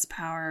have less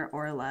power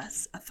or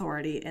less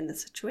authority in the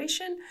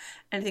situation.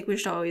 And I think we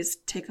should always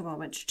take a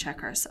moment to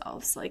check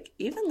ourselves, like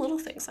even little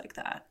things like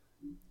that.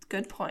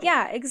 Good point.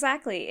 Yeah,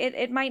 exactly.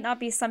 It might not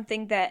be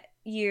something that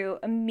you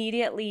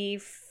immediately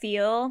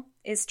feel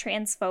is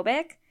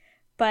transphobic,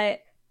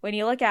 but when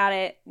you look at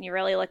it, and you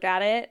really look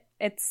at it,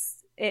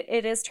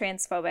 it is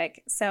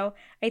transphobic. So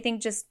I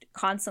think just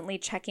constantly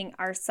checking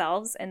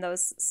ourselves in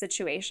those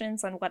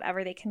situations on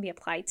whatever they can be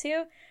applied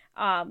to,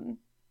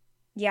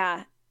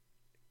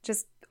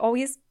 just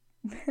always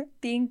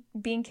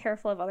being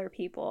careful of other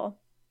people.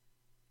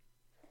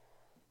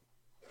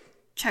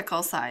 Check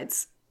all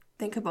sides.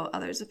 Think about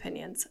others'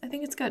 opinions. I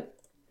think it's good.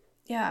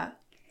 Yeah.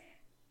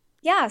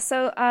 Yeah,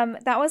 so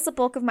that was the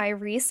bulk of my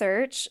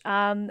research.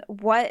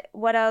 What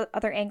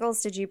other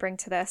angles did you bring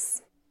to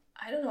this?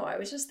 I don't know. I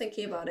was just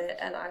thinking about it,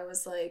 and I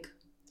was like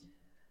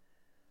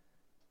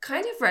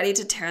kind of ready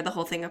to tear the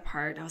whole thing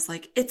apart. I was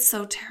like, it's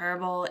so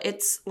terrible.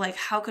 It's like,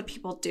 how could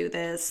people do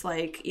this?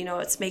 Like,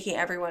 it's making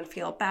everyone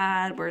feel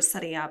bad. We're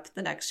setting up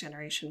the next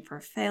generation for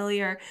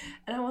failure.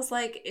 And I was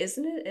like,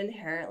 isn't it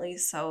inherently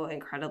so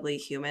incredibly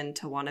human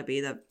to want to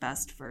be the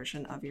best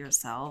version of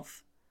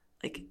yourself?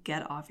 Like,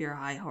 get off your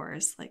high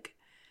horse. Like,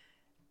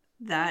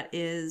 that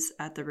is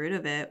at the root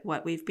of it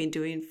what we've been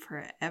doing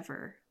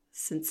forever,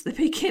 since the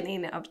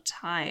beginning of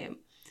time.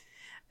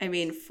 I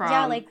mean, from...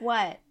 Yeah, like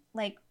what?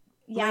 Like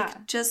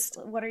just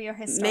what are your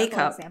historical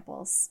makeup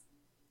examples?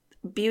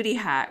 Beauty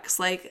hacks,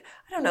 like,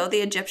 I don't know,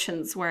 the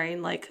Egyptians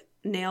wearing like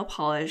nail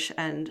polish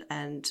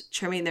and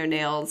trimming their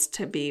nails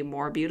to be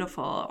more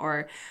beautiful,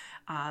 or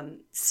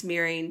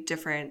smearing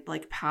different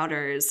like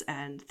powders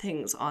and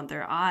things on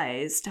their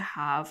eyes to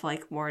have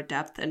like more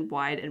depth and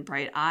wide and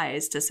bright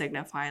eyes to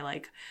signify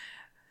like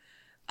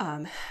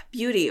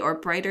beauty, or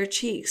brighter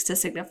cheeks to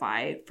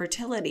signify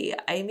fertility.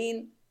 I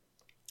mean,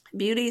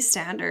 beauty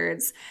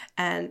standards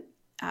and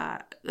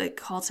like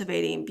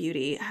cultivating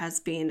beauty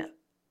has been,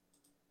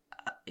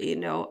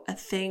 a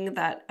thing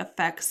that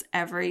affects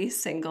every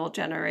single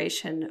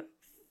generation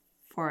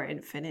for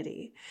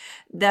infinity.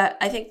 That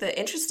I think the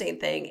interesting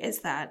thing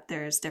is that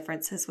there's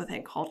differences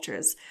within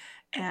cultures,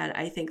 and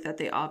I think that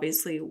they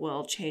obviously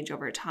will change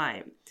over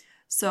time.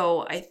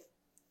 So I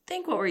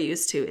think what we're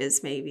used to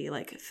is maybe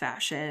like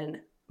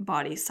fashion,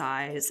 body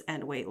size,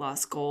 and weight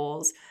loss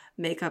goals,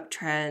 makeup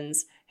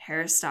trends,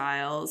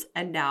 hairstyles,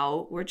 and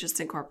now we're just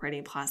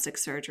incorporating plastic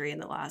surgery in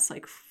the last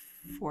like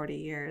 40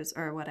 years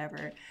or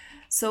whatever.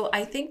 So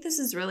I think this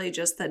is really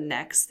just the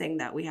next thing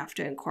that we have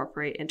to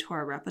incorporate into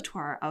our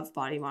repertoire of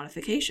body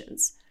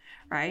modifications,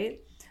 right?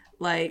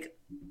 Like,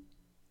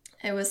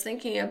 I was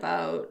thinking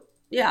about,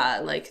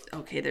 like,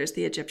 okay, there's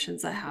the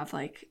Egyptians that have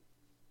like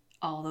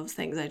all those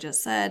things I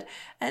just said,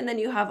 and then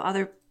you have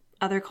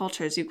other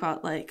cultures. You've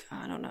got like,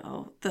 I don't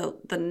know,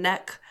 the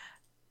neck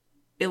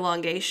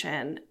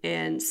elongation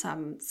in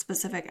some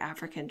specific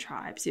African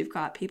tribes. You've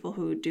got people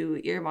who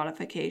do ear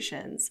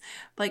modifications.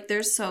 Like,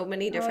 there's so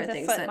many different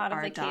things that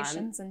are done.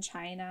 Modifications in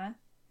China.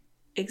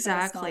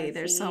 Exactly.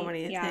 There's so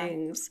many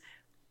things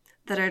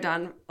that are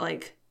done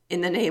like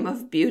in the name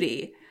of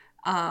beauty.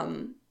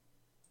 So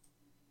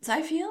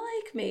I feel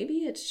like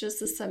maybe it's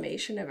just a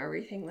summation of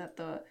everything that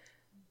the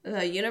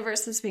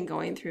universe has been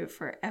going through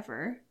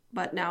forever,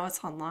 but now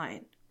it's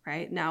online,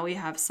 right? Now we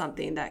have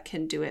something that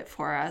can do it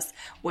for us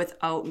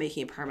without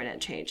making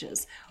permanent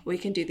changes. We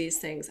can do these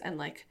things and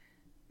like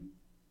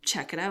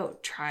check it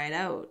out, try it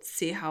out,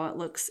 see how it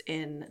looks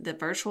in the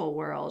virtual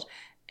world.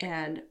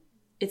 And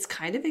it's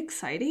kind of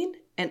exciting,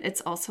 and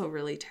it's also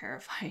really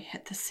terrifying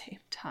at the same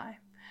time.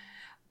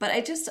 But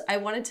I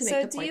wanted to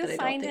make the point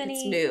that I don't think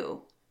it's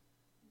new.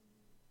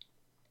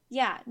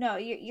 Yeah, no,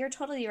 you're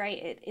totally right.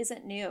 It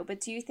isn't new,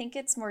 but do you think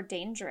it's more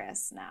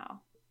dangerous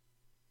now?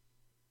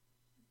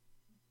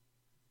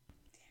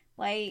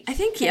 Like, I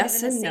think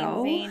yes and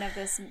no. Vein of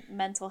this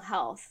mental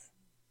health.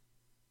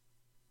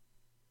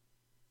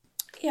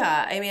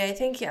 Yeah, I mean, I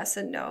think yes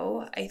and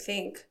no. I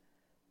think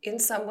in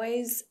some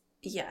ways,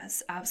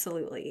 yes,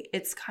 absolutely.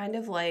 It's kind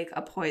of like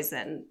a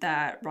poison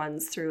that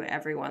runs through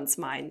everyone's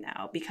mind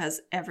now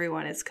because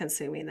everyone is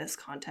consuming this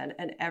content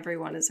and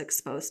everyone is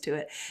exposed to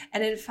it.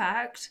 And in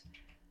fact,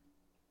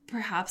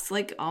 perhaps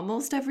like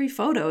almost every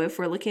photo, if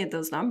we're looking at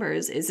those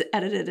numbers, is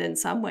edited in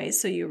some way.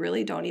 So you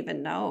really don't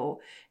even know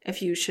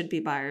if you should be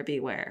buyer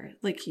beware.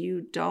 Like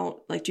you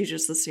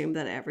just assume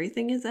that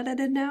everything is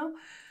edited now.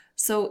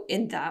 So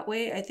in that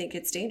way, I think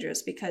it's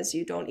dangerous because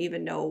you don't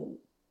even know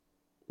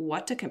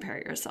what to compare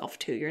yourself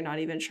to. You're not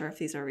even sure if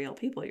these are real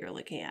people you're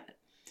looking at.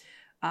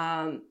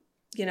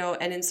 You know,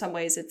 and in some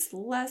ways it's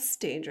less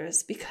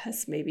dangerous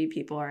because maybe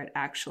people aren't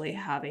actually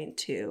having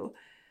to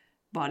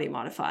body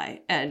modify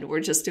and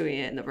we're just doing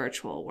it in the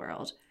virtual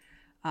world.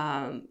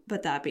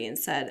 But that being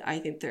said, I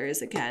think there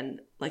is, again,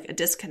 like a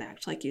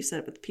disconnect, like you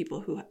said, with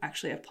people who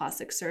actually have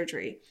plastic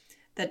surgery,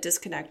 that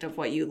disconnect of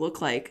what you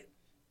look like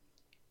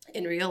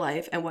in real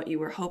life and what you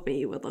were hoping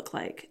you would look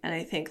like. And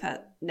I think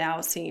that now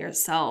seeing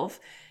yourself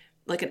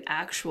like an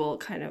actual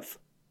kind of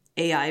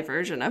AI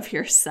version of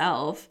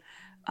yourself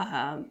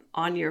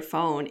on your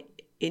phone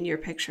in your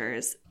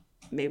pictures,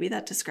 maybe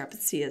that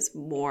discrepancy is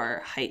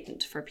more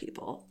heightened for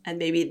people. And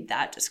maybe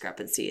that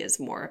discrepancy is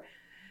more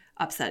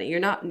upsetting. You're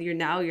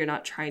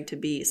not trying to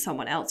be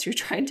someone else. You're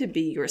trying to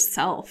be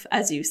yourself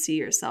as you see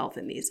yourself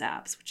in these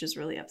apps, which is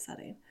really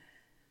upsetting.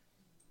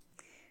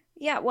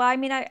 Yeah, well, I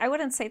mean, I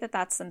wouldn't say that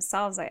that's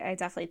themselves. I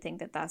definitely think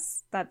that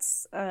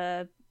that's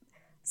a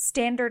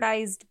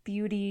standardized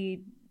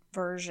beauty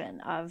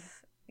version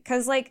of,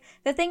 because like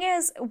the thing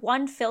is,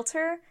 one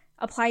filter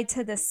applied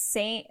to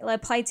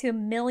a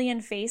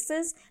million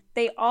faces,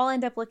 they all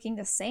end up looking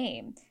the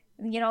same.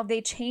 You know,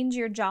 they change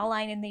your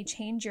jawline and they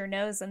change your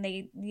nose and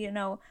they, you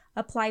know,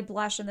 apply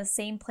blush in the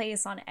same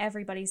place on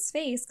everybody's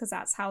face because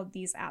that's how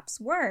these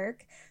apps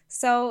work.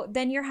 So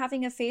then you're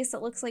having a face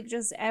that looks like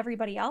just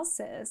everybody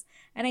else's.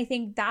 And I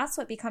think that's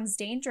what becomes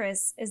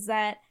dangerous, is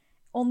that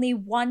only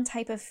one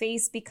type of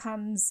face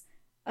becomes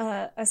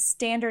a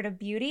standard of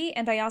beauty.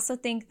 And I also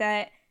think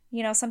that,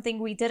 you know, something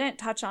we didn't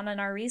touch on in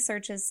our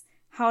research is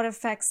how it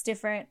affects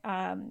different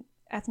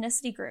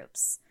ethnicity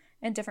groups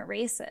and different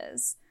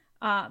races.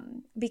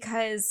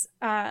 Because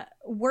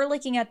we're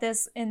looking at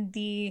this in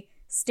the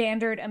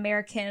standard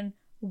American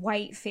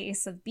white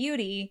face of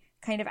beauty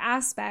kind of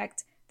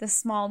aspect, the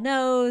small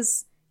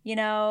nose, you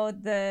know,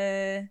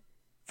 the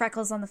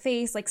freckles on the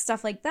face, like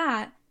stuff like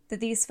that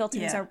these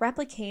filters are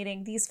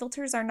replicating. These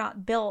filters are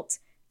not built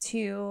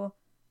to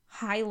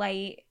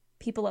highlight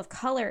people of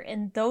color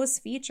in those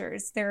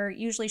features. They're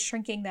usually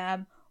shrinking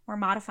them or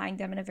modifying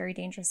them in a very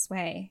dangerous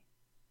way.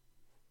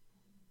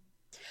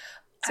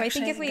 So actually, I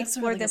think if we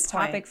explore this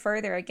topic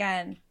further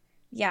again,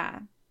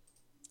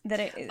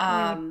 that we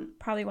would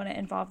probably want to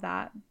involve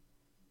that.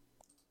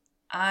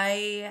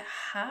 I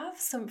have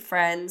some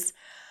friends,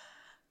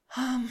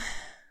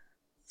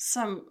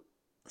 some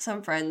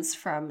friends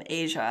from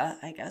Asia,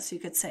 I guess you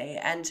could say,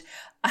 and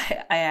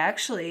I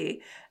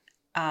actually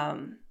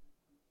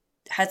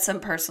had some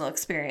personal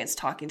experience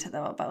talking to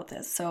them about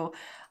this. So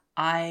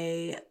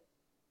I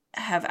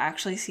have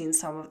actually seen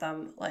some of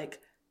them like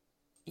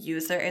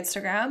use their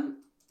Instagram.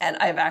 And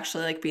I've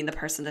actually like been the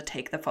person to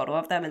take the photo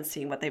of them and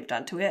seeing what they've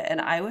done to it. And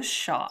I was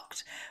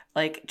shocked,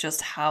 like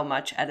just how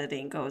much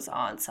editing goes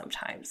on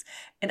sometimes.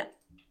 And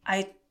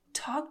I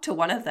talked to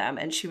one of them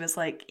and she was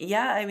like,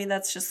 yeah, I mean,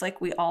 that's just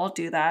like, we all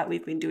do that.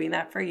 We've been doing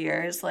that for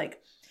years.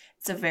 Like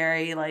it's a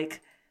very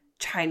like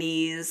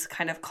Chinese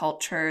kind of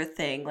culture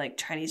thing, like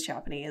Chinese,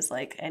 Japanese,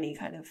 like any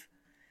kind of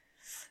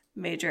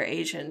major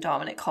Asian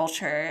dominant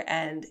culture.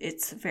 And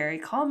it's very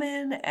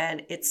common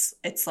and it's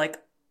like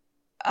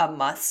a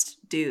must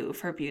do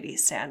for beauty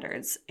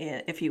standards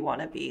if you want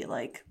to be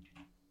like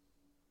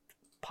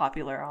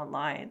popular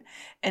online.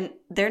 And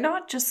they're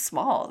not just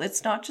small.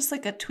 It's not just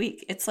like a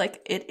tweak. It's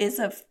like it is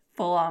a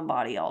full-on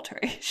body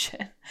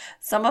alteration.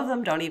 Some of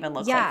them don't even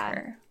look like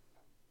her.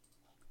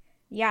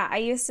 Yeah, I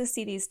used to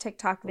see these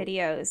TikTok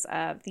videos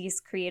of these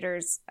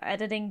creators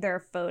editing their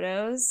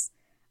photos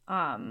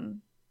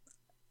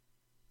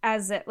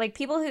as like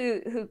people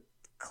who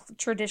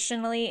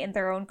traditionally in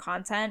their own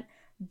content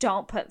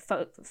don't put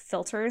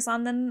filters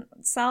on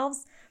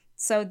themselves.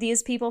 So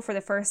these people for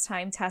the first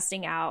time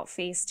testing out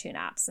Facetune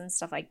apps and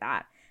stuff like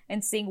that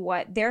and seeing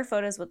what their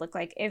photos would look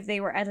like if they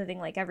were editing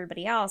like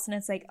everybody else. And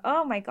it's like,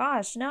 oh my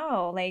gosh,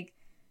 no, like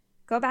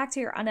go back to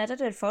your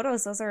unedited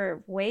photos. Those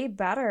are way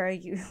better.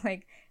 You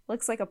like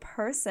looks like a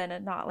person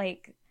and not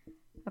like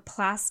a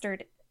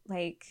plastered,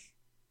 like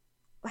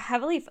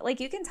heavily, like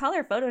you can tell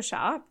they're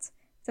photoshopped.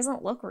 It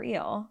doesn't look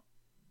real,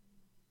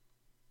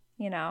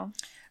 you know?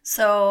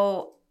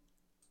 So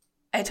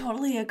I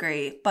totally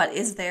agree. But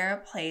is there a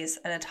place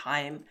and a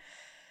time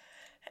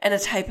and a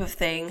type of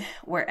thing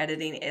where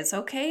editing is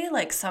okay?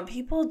 Like some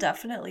people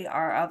definitely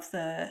are of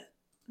the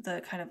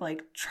kind of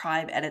like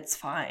tribe edits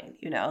fine,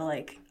 you know,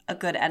 like a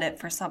good edit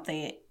for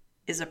something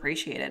is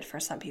appreciated for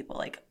some people.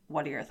 Like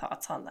what are your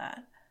thoughts on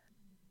that?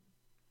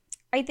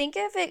 I think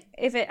if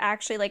it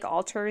actually like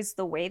alters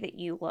the way that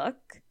you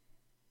look,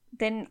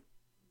 then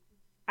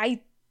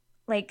I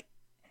like,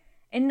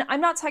 and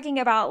I'm not talking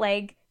about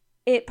like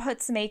it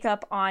puts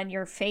makeup on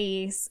your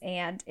face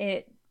and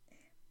it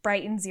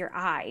brightens your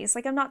eyes.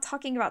 Like I'm not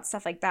talking about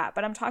stuff like that,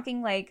 but I'm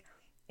talking like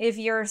if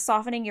you're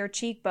softening your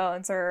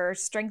cheekbones or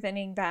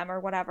strengthening them or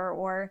whatever,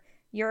 or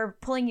you're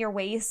pulling your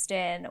waist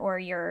in or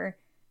you're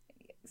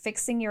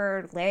fixing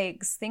your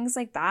legs, things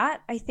like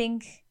that. I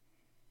think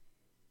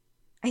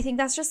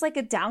that's just like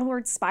a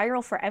downward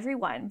spiral for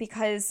everyone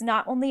because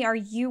not only are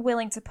you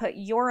willing to put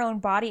your own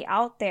body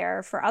out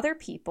there for other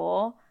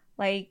people,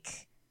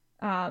 like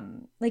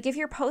if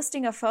you're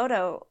posting a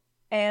photo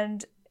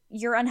and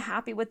you're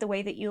unhappy with the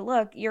way that you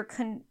look,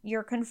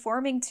 you're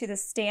conforming to the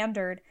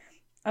standard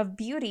of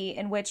beauty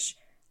in which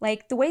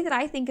like the way that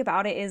I think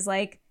about it is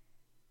like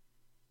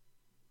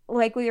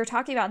we were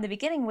talking about in the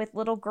beginning with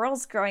little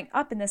girls growing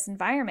up in this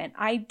environment.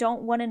 I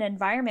don't want an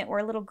environment where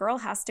a little girl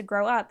has to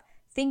grow up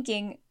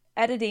thinking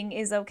editing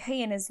is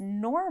okay and is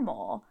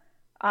normal.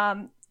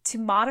 To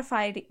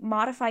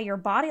modify your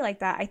body like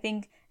that, I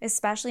think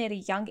especially at a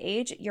young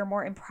age, you're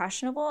more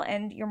impressionable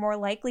and you're more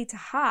likely to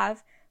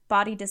have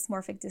body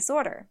dysmorphic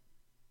disorder.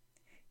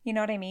 You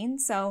know what I mean?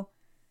 So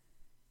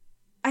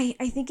I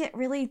think it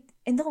really,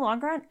 in the long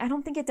run, I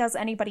don't think it does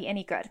anybody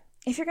any good.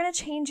 If you're going to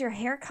change your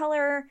hair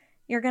color,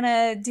 you're going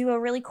to do a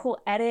really cool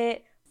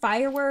edit,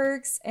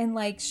 fireworks and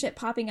like shit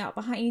popping out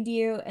behind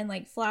you and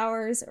like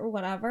flowers or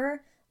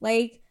whatever.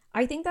 Like,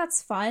 I think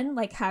that's fun.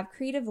 Like, have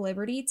creative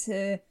liberty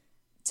to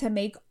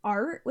make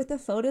art with the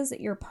photos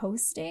that you're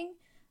posting.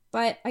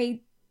 But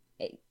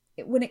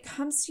when it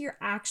comes to your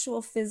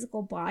actual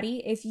physical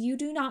body, if you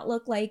do not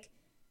look like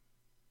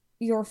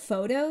your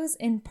photos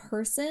in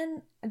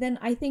person, then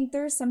I think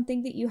there's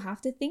something that you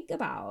have to think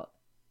about.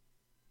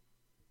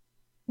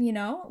 You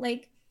know,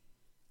 like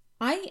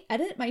I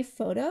edit my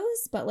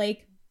photos, but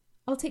like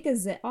I'll take a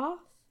zit off.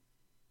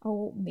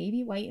 I'll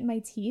maybe whiten my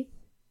teeth.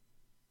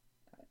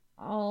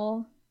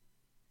 I'll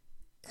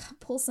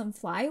pull some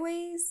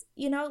flyaways,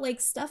 you know,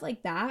 like stuff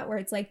like that, where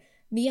it's like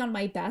me on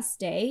my best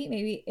day.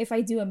 Maybe if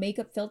I do a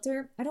makeup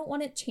filter, I don't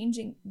want it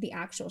changing the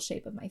actual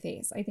shape of my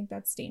face. I think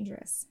that's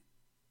dangerous.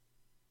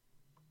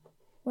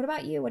 What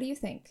about you? What do you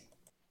think?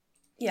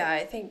 Yeah,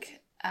 I think,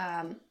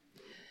 I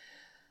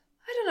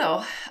don't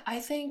know. I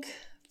think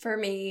for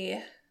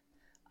me,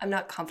 I'm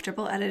not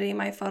comfortable editing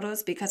my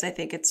photos because I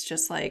think it's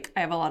just like, I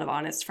have a lot of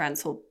honest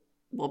friends who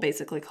will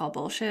basically call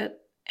bullshit.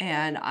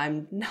 And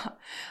I'm not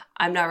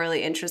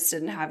really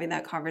interested in having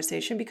that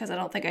conversation because I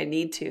don't think I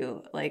need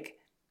to. Like,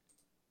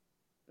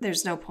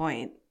 there's no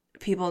point.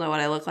 People know what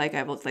I look like.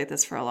 I've looked like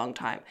this for a long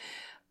time.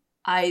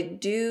 I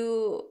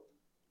do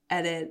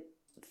edit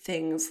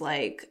things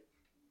like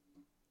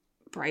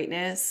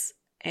brightness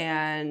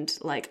and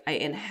like I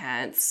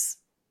enhance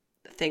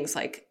things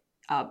like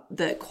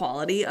the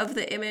quality of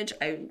the image.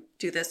 I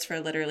do this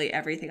for literally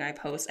everything I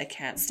post. I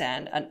can't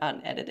stand an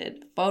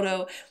unedited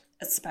photo,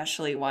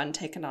 especially one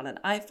taken on an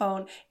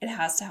iPhone. It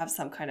has to have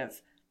some kind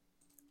of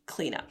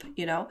cleanup,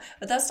 you know?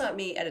 But that's not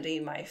me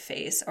editing my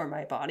face or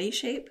my body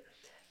shape.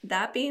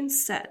 That being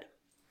said,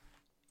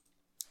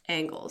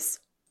 angles.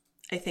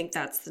 I think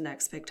that's the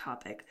next big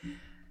topic.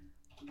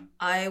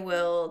 I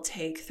will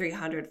take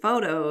 300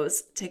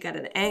 photos to get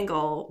an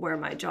angle where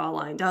my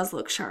jawline does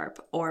look sharp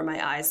or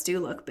my eyes do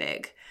look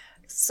big.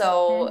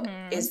 So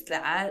is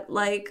that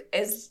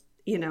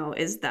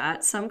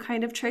some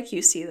kind of trick?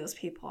 You see those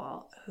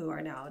people who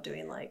are now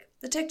doing like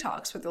the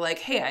TikToks where they're like,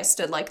 hey, I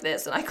stood like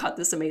this and I got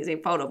this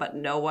amazing photo, but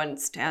no one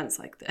stands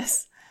like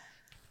this.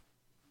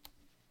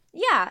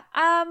 Yeah.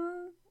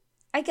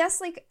 I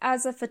guess like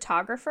as a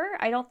photographer,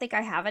 I don't think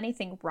I have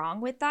anything wrong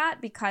with that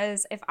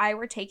because if I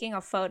were taking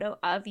a photo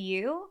of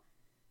you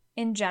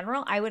in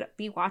general, I would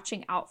be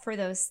watching out for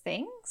those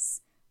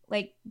things.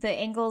 Like the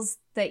angles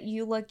that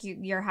you look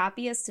your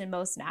happiest and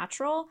most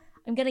natural,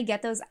 I'm going to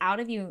get those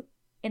out of you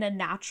in a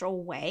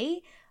natural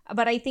way.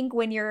 But I think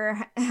when you're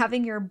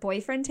having your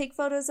boyfriend take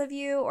photos of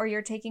you or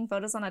you're taking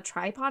photos on a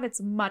tripod, it's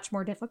much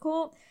more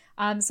difficult.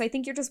 So I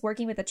think you're just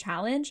working with a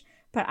challenge.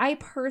 But I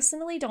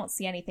personally don't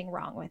see anything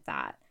wrong with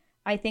that.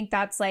 I think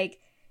that's like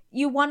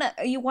you want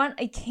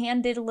a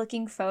candid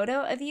looking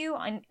photo of you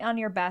on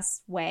your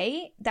best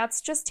way.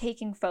 That's just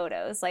taking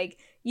photos. Like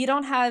you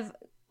don't have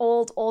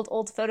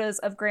old photos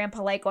of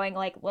grandpa like going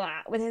like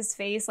blah, with his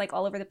face like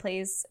all over the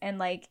place and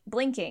like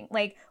blinking.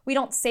 Like we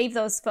don't save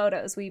those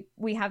photos.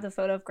 We have the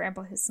photo of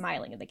grandpa who's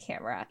smiling in the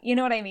camera. You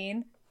know what I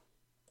mean?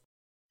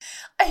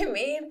 I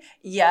mean,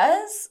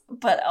 yes,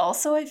 but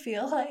also I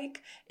feel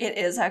like it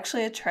is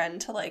actually a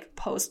trend to like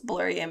post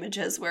blurry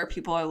images where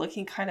people are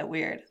looking kind of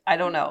weird. I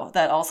don't know.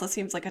 That also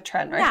seems like a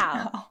trend right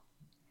Now, now.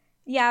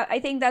 yeah, I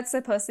think that's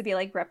supposed to be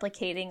like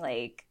replicating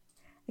like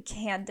a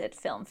candid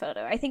film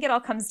photo. I think it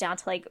all comes down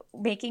to like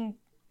making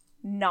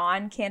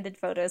non-candid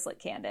photos look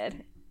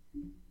candid.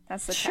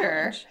 That's the Sure.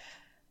 challenge.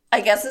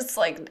 I guess it's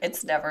like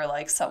it's never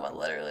like someone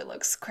literally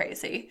looks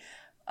crazy.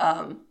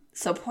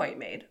 So point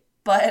made.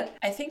 But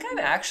I think I'm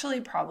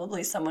actually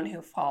probably someone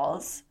who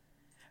falls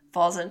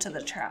into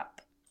the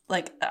trap.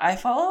 Like I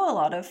follow a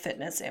lot of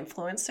fitness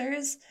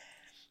influencers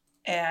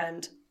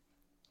and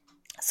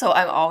so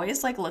I'm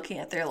always like looking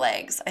at their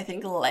legs. I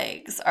think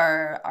legs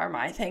are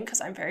my thing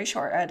because I'm very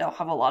short. I don't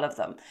have a lot of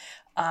them.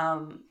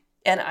 Um,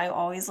 and I'm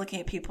always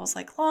looking at people's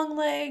like long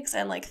legs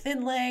and like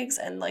thin legs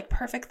and like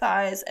perfect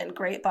thighs and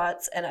great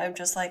butts. And I'm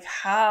just like,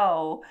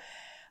 how?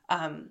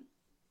 Um,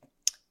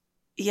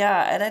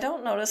 yeah, and I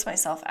don't notice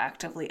myself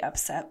actively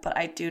upset, but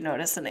I do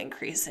notice an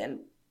increase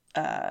in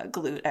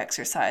glute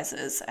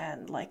exercises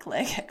and like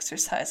leg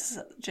exercises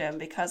at the gym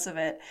because of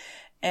it.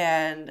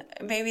 And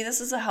maybe this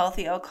is a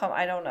healthy outcome.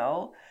 I don't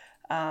know.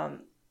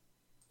 Um,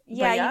 but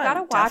Yeah, you yeah, I'm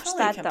gotta watch definitely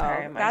that though.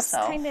 comparing That's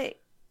kind myself. of,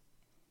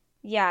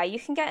 yeah, you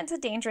can get into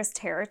dangerous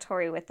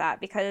territory with that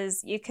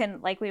because you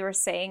can, like we were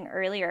saying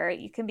earlier,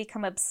 you can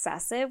become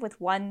obsessive with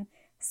one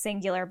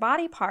singular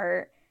body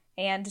part.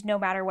 And no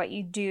matter what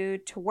you do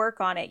to work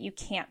on it, you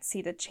can't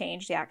see the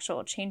change, the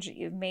actual change that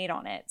you've made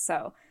on it.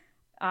 So,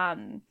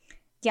 um,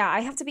 yeah, I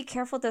have to be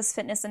careful with those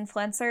fitness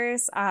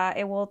influencers.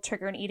 It will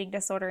trigger an eating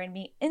disorder in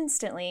me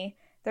instantly.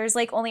 There's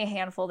like only a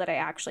handful that I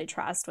actually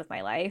trust with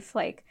my life,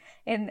 like,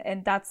 and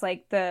that's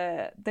like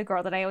the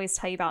girl that I always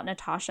tell you about,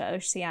 Natasha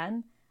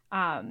Ocean.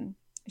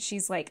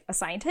 She's like a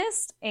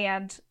scientist,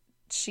 and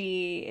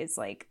she is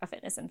like a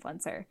fitness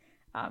influencer,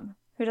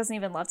 who doesn't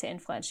even love to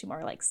influence; she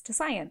more likes to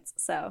science.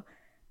 So,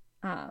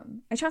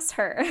 I trust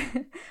her,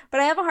 but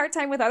I have a hard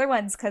time with other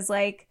ones because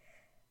like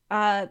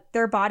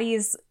their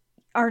bodies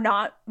are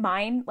not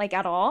mine like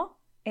at all,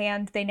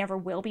 and they never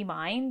will be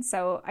mine,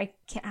 so I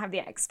can't have the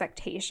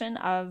expectation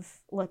of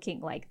looking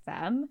like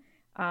them,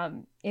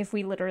 if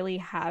we literally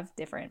have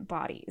different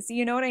bodies,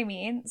 you know what I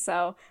mean?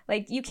 So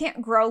like you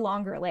can't grow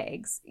longer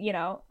legs, you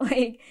know,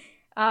 like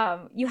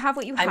you have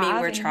what you I mean,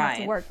 have we're and you have to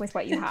trying. work with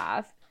what you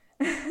have.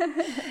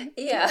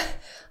 Yeah,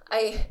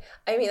 I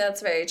mean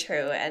that's very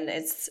true, and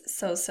it's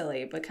so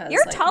silly because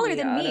You're like taller we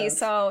than out me, of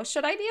so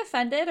should I be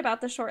offended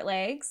about the short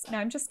legs? No,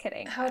 I'm just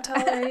kidding. how tall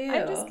are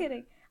I'm just you?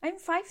 kidding. I'm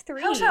five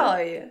How tall three.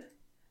 are you?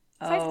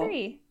 Five Oh,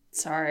 three.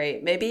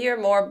 sorry. Maybe you're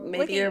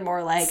Looking,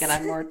 more leg and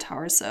I'm more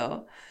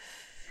torso.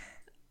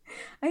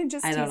 I'm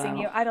just I don't teasing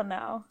you. know. I don't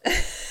know.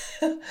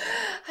 I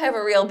have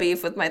a real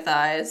beef with my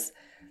thighs.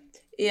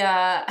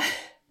 Yeah.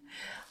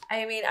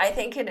 I mean, I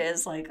think it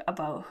is like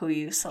about who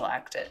you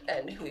select it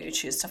and who you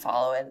choose to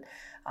follow. And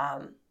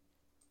um,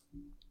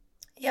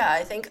 yeah,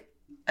 I think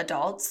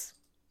adults,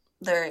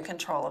 they're in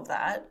control of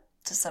that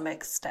to some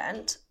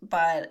extent.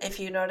 But if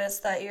you notice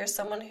that you're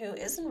someone who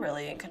isn't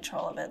really in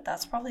control of it,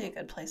 that's probably a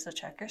good place to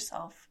check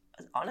yourself.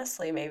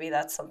 Honestly, maybe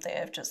that's something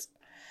I've just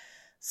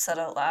said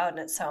out loud and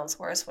it sounds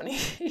worse when you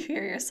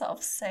hear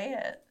yourself say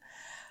it.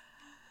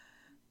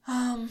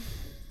 Um,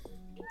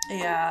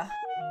 yeah.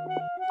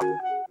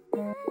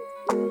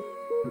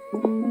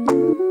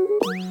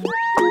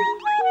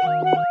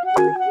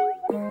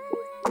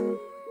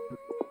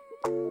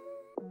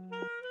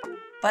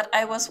 But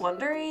I was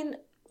wondering,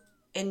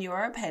 in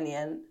your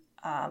opinion,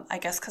 I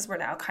guess because we're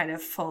now kind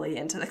of fully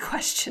into the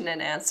question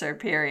and answer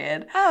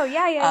period, Oh,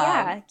 yeah, yeah, um,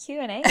 yeah.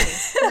 Q&A.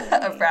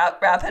 of Q&A.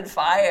 rapid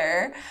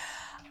fire.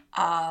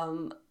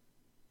 Um,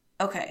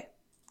 okay.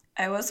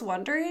 I was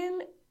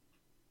wondering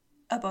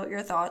about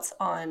your thoughts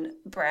on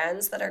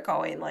brands that are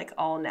going like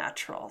all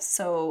natural.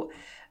 So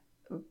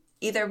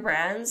either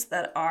brands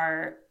that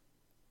are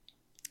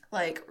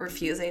like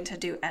refusing to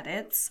do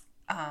edits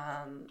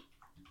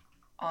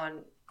on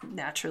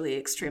naturally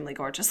extremely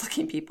gorgeous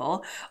looking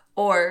people,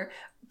 or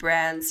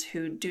brands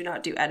who do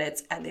not do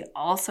edits and they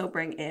also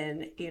bring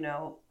in,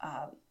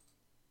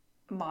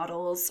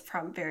 models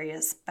from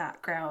various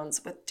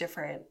backgrounds with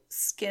different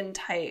skin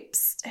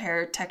types,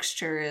 hair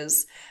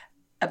textures,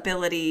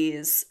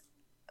 abilities,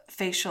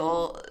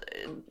 facial,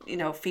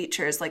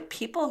 features, like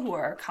people who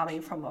are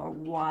coming from a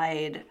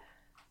wide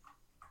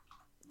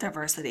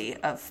diversity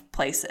of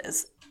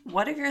places.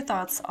 What are your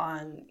thoughts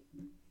on,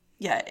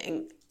 yeah,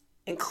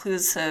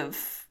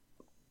 inclusive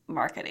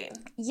marketing?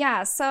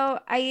 Yeah, so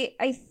I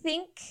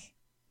think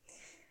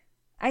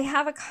I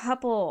have a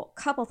couple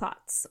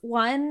thoughts.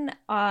 One,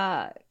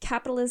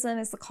 capitalism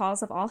is the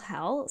cause of all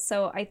hell.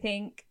 So I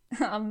think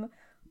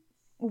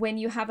when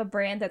you have a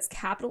brand that's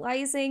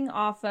capitalizing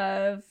off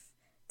of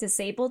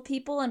disabled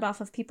people and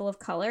off of people of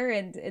color,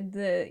 and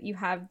the you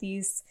have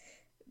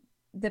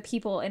the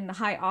people in the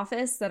high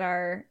office that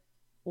are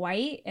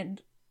white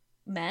and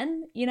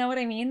men, you know what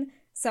I mean?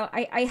 So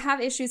I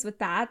have issues with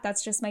that.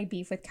 That's just my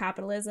beef with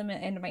capitalism,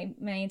 and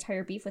my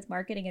entire beef with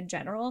marketing in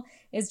general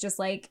is just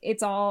like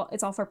it's all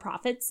for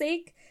profit's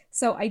sake.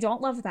 So I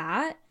don't love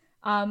that.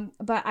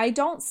 But I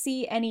don't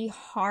see any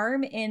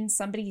harm in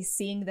somebody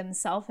seeing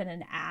themselves in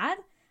an ad,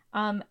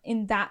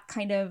 in that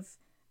kind of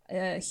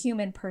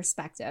human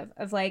perspective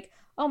of like,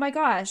 oh my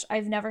gosh,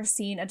 I've never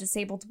seen a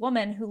disabled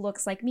woman who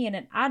looks like me in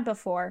an ad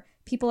before.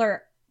 People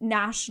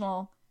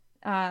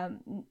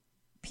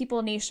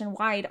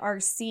nationwide are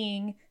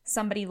seeing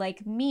somebody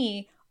like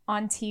me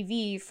on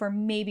TV for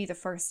maybe the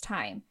first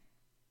time.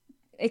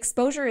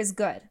 Exposure is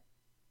good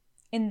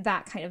in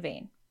that kind of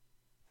vein.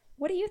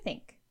 What do you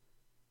think?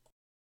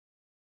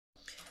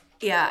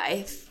 Yeah,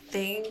 I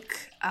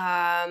think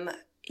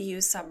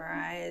you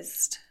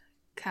summarized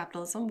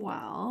capitalism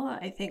well.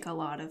 I think a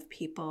lot of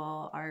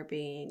people are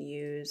being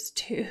used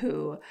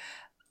to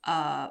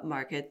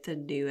market the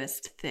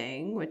newest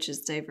thing, which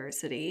is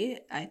diversity.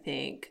 I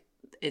think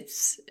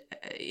it's,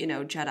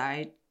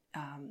 Jedi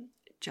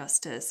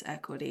justice,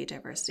 equity,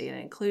 diversity, and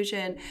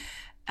inclusion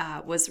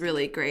was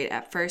really great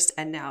at first,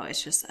 and now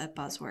it's just a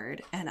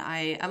buzzword. And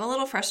I'm a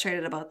little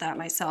frustrated about that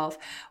myself.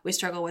 We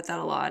struggle with that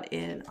a lot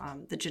in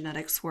the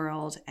genetics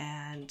world,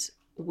 and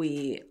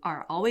we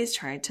are always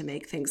trying to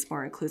make things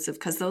more inclusive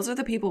because those are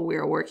the people we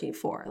are working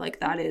for. Like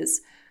that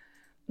is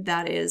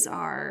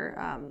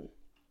our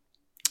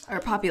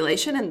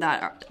population, and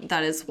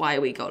that is why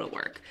we go to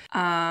work.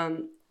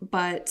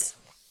 But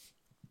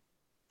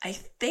I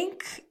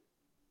think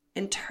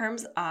in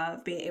terms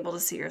of being able to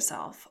see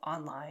yourself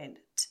online,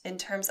 in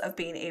terms of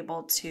being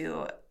able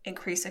to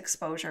increase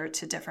exposure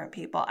to different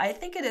people, I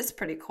think it is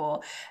pretty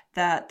cool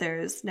that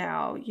there's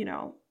now,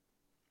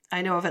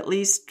 I know of at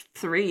least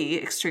 3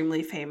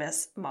 extremely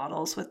famous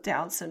models with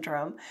Down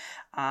syndrome.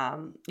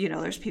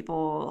 There's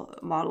people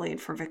modeling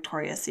for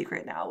Victoria's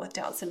Secret now with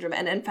Down syndrome.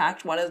 And in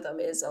fact, one of them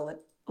is a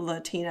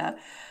Latina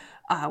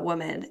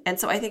woman. And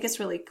so I think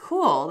it's really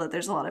cool that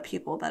there's a lot of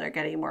people that are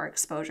getting more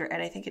exposure.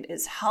 And I think it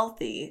is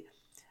healthy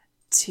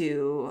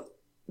to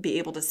be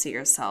able to see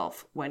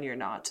yourself when you're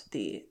not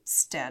the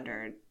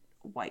standard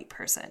white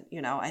person.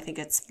 I think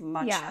it's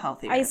much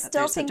healthier that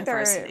there's a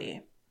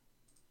diversity.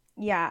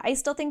 I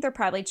still think they're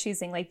probably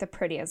choosing like the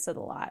prettiest of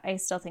the lot. I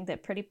still think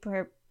that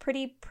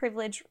pretty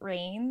privilege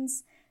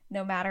reigns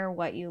no matter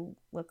what you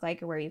look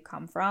like or where you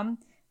come from.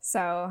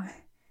 So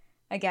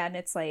again,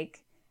 it's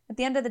like at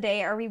the end of the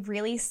day, are we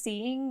really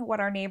seeing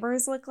what our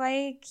neighbors look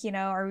like?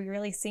 Are we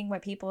really seeing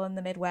what people in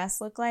the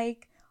Midwest look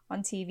like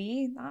on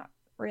TV? Not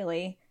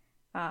really.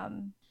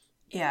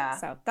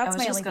 So that's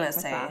my only thing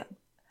with that.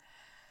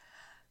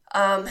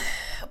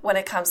 When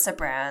it comes to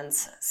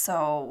brands,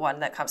 so one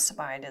that comes to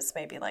mind is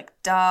maybe like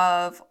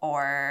Dove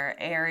or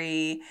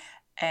Aerie,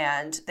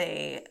 and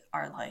they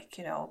are like,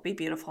 be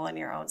beautiful in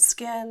your own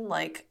skin.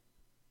 Like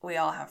we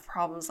all have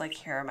problems. Like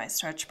here are my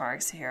stretch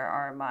marks, here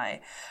are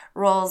my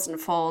rolls and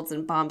folds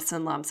and bumps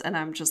and lumps, and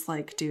I'm just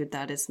like, dude,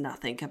 that is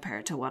nothing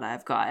compared to what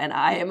I've got. And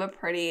I'm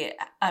pretty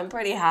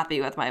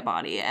happy with my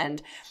body.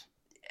 And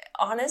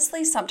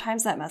honestly,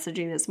 sometimes that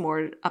messaging is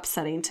more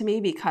upsetting to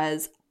me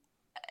because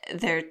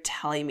they're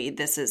telling me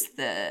this is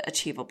the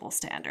achievable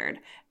standard,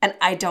 and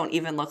I don't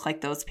even look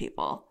like those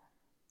people.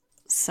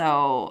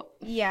 So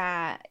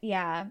yeah,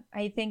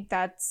 I think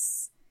I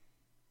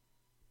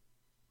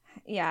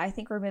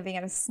think we're moving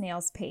at a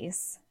snail's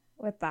pace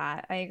with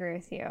that. I agree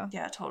with you.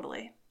 Yeah,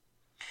 totally.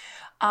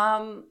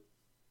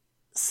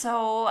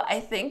 So I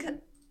think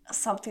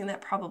something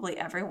that probably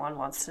everyone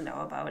wants to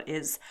know about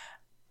is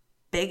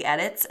big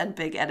edits and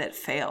big edit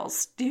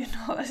fails. Do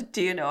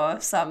you know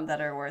of some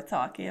that are worth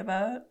talking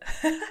about?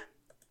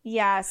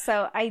 Yeah,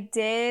 so I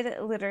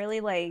did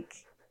literally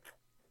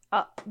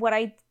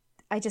I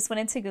just went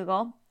into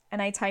Google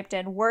and I typed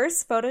in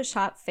worst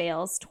Photoshop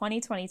fails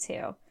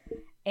 2022.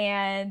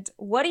 And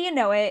what do you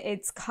know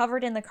it's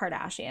covered in the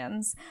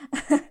Kardashians.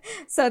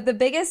 So the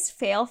biggest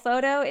fail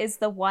photo is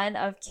the one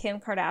of Kim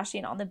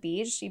Kardashian on the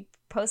beach. She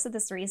posted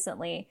this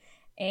recently,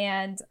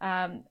 and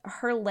her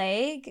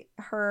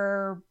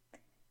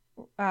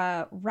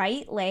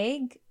right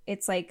leg,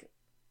 it's like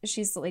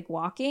she's like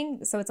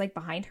walking, so it's like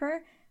behind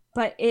her,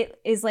 but it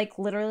is like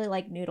literally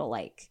like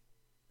noodle-like.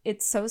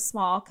 It's so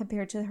small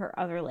compared to her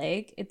other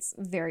leg. It's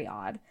very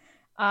odd.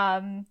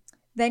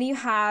 Then you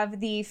have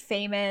the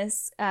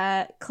famous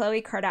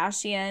Khloe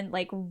Kardashian,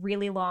 like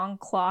really long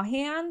claw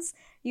hands.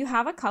 You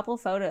have a couple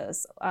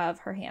photos of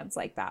her hands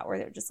like that where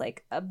they're just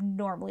like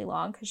abnormally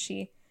long because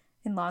she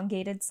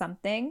elongated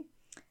something.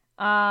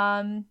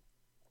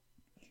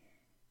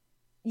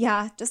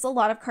 Yeah, just a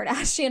lot of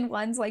Kardashian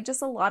ones, like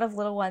just a lot of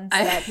little ones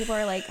that people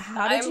are like,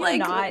 how did you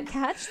not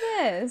catch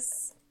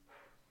this?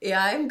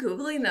 Yeah, I'm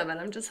Googling them and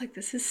I'm just like,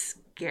 this is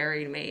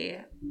scaring me.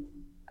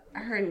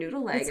 Her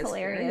noodle leg is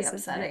hilarious, very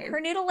upsetting. Her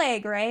noodle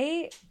leg,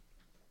 right?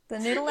 The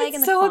noodle leg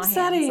and the claw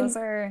hands. Those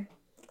are...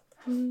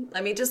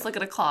 Let me just look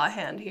at a claw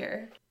hand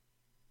here.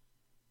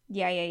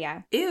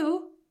 Yeah.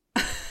 Ew.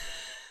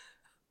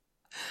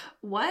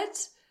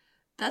 What?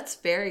 That's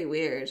very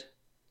weird.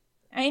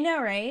 I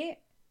know, right?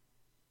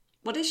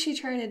 What is she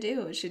trying to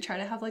do? Is she trying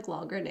to have like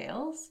longer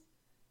nails?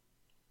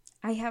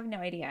 I have no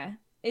idea.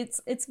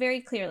 It's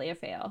very clearly a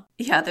fail.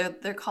 Yeah,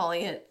 they're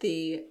calling it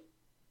the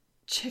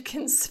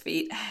chicken's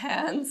feet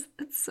hands.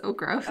 It's so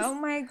gross. Oh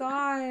my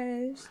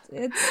gosh.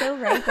 It's so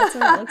right. That's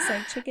what it looks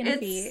like, chicken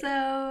feet. It's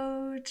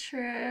so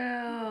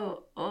true.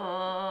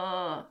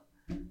 Oh.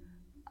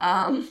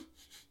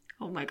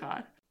 Oh my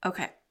God.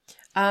 Okay.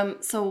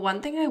 So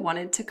one thing I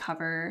wanted to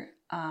cover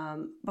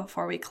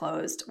before we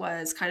closed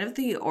was kind of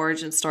the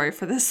origin story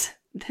for this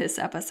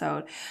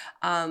episode.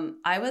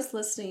 I was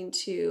listening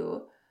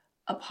to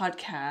a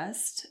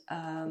podcast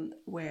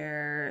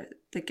where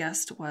the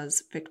guest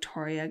was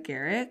Victoria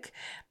Garrick.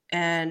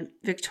 And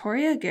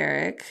Victoria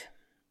Garrick,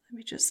 let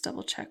me just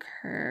double check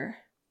her.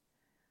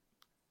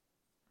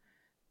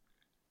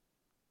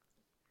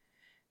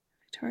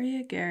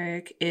 Victoria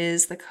Garrick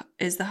is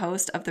the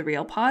host of The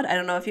Real Pod. I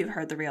don't know if you've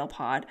heard The Real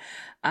Pod,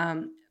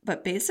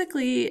 but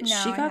basically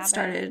she got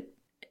started.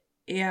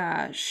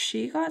 Yeah,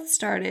 she got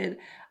started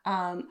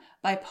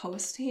by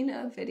posting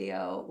a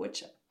video,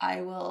 which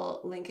I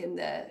will link in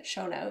the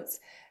show notes.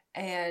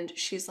 And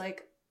she's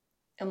like,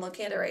 I'm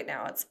looking at it right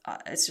now.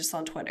 It's just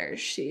on Twitter.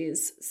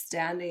 She's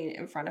standing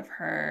in front of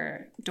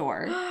her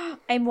door.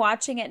 I'm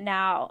watching it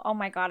now. Oh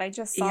my God, I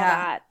just saw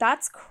that.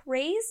 That's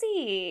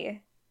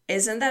crazy.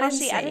 Isn't that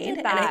insane? She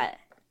edited that.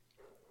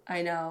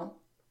 I know.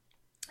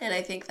 And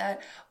I think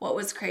that what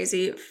was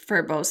crazy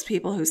for most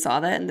people who saw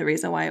that, and the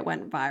reason why it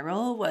went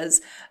viral,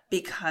 was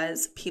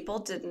because people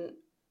didn't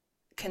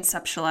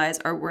conceptualize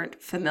or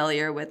weren't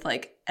familiar with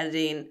like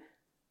editing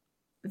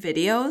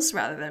videos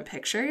rather than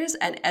pictures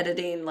and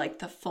editing like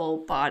the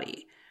full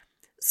body.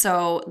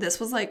 So this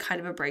was like kind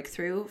of a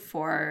breakthrough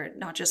for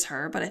not just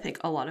her, but I think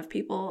a lot of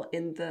people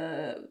in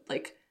the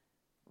like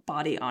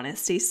body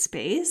honesty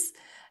space.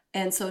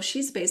 And so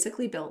she's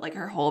basically built like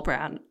her whole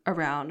brand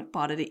around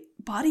body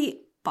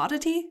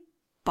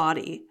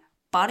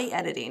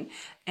editing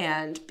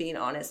and being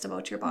honest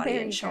about your body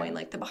and showing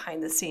like the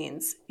behind the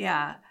scenes.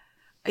 Yeah.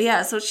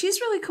 So she's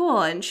really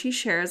cool, and she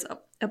shares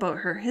about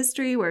her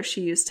history where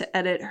she used to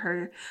edit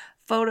her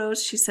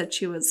photos. She said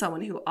she was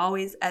someone who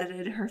always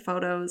edited her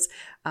photos.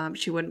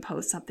 She wouldn't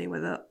post something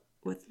with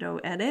no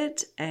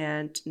edit,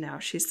 and now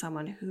she's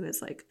someone who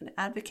is like an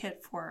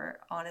advocate for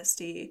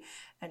honesty,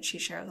 and she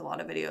shares a lot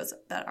of videos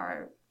that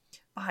are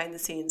behind the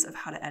scenes of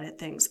how to edit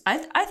things. I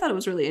thought it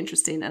was really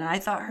interesting, and I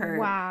thought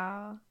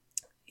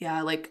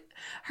like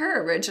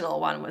her original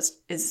one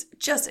is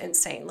just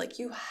insane. Like,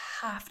 you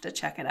have to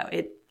check it out.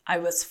 I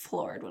was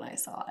floored when I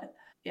saw it.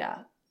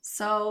 Yeah.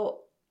 So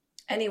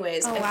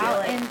anyways, I feel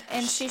like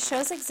and she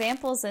shows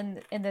examples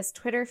in this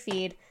Twitter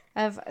feed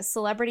of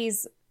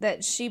celebrities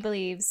that she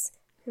believes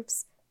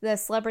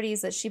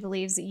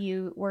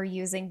you were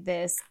using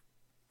this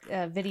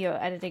video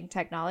editing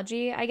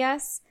technology, I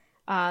guess,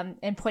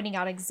 and pointing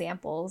out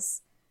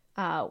examples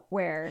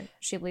where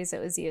she believes it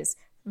was used.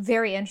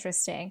 Very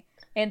interesting.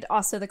 And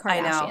also the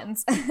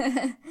Kardashians.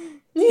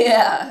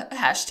 Yeah.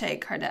 Hashtag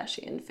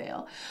Kardashian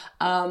fail.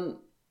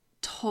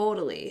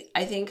 Totally.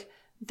 I think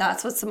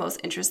that's what's the most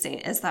interesting,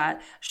 is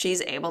that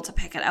she's able to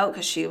pick it out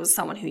because she was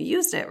someone who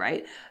used it,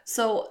 right?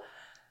 So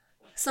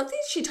something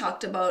she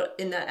talked about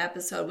in that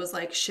episode was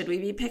like, should we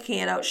be picking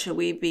it out? Should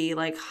we be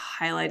like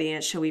highlighting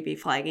it? Should we be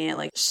flagging it?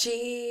 Like,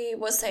 she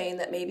was saying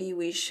that maybe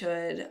we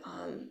should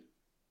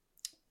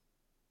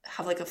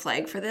have like a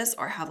flag for this,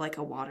 or have like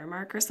a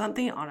watermark or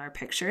something on our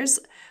pictures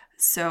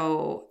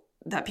so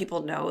that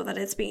people know that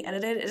it's being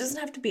edited. It doesn't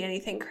have to be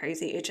anything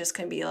crazy. It just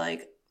can be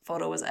like,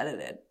 photo was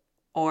edited,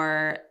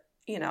 or,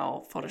 you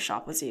know,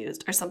 Photoshop was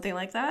used, or something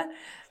like that.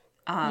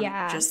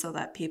 Just so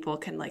that people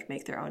can like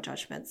make their own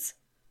judgments.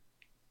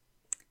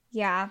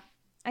 Yeah,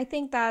 I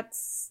think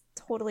that's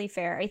totally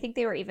fair. I think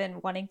they were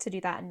even wanting to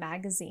do that in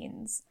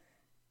magazines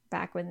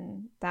back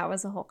when that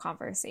was a whole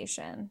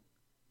conversation.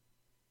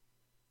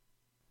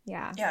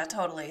 Yeah. Yeah,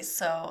 totally.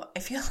 So I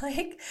feel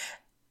like,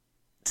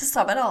 to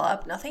sum it all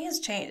up, nothing has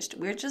changed.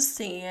 We're just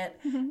seeing it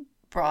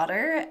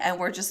broader, and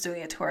we're just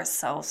doing it to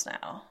ourselves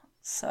now.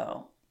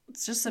 So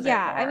it's just a bit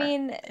more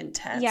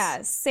intense.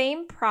 Yeah,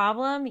 same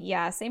problem.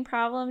 Yeah, same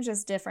problem,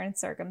 just different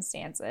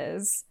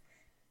circumstances.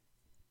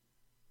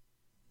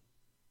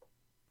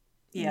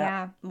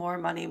 Yeah. More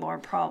money, more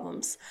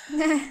problems.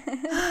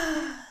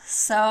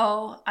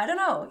 So, I don't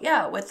know.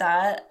 Yeah, with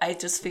that, I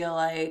just feel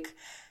like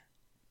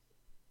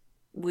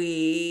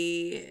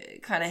we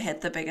kind of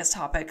hit the biggest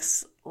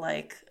topics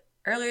like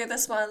earlier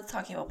this month,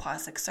 talking about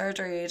plastic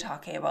surgery,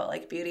 talking about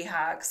like beauty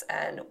hacks,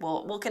 and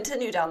we'll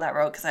continue down that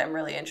road because I'm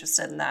really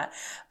interested in that.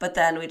 But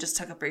then we just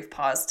took a brief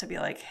pause to be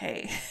like,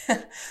 hey,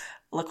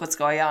 look what's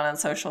going on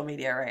social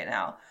media right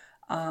now.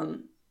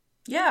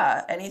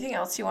 Anything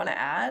else you want to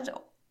add?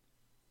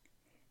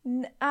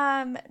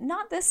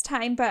 Not this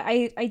time, but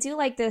I do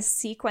like this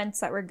sequence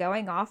that we're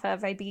going off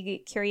of. I'd be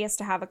curious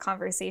to have a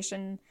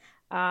conversation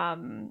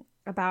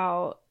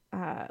about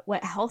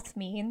what health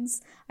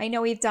means. I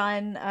know we've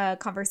done a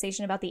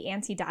conversation about the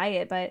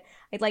anti-diet, but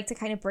I'd like to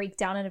kind of break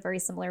down in a very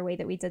similar way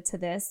that we did to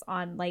this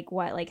on like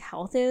what like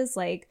health is,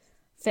 like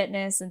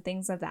fitness and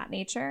things of that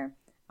nature.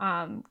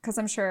 Because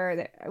I'm sure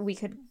that we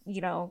could,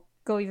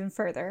 go even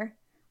further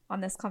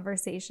on this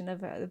conversation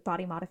of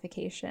body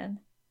modification.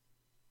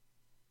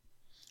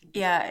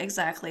 Yeah,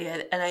 exactly.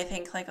 And I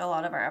think like a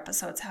lot of our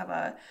episodes have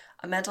a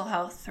mental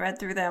health thread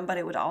through them, but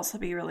it would also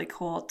be really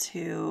cool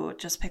to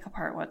just pick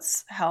apart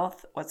what's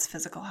health, what's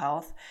physical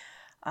health.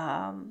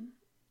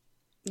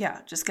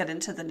 Yeah, just get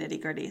into the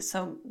nitty gritty.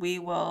 So we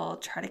will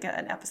try to get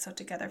an episode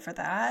together for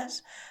that.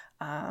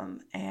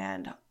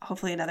 And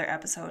hopefully another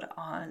episode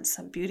on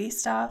some beauty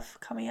stuff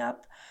coming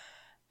up.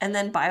 And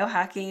then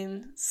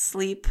biohacking,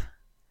 sleep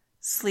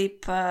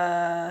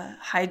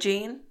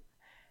hygiene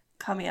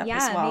coming up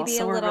as well. Maybe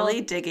so we're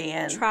really digging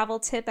in. Travel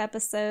tip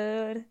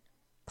episode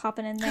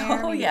popping in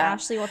there. Maybe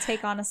Ashley will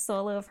take on a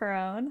solo of her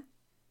own.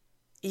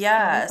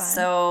 Yeah,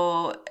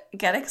 so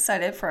get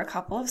excited for a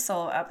couple of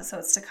solo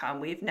episodes to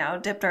come. We've now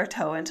dipped our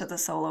toe into the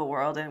solo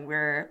world and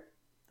we're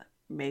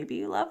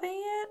maybe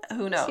loving it.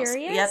 Who knows?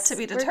 Curious? Yet to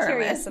be determined. We're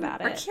curious about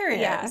it. We're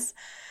curious.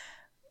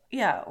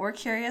 Yeah, we're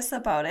curious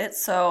about it.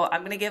 So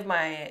I'm going to give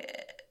my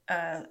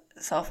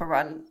self a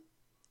run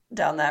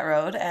down that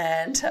road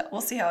and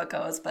we'll see how it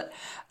goes. But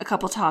a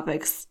couple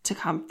topics to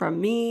come from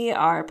me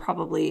are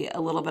probably a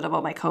little bit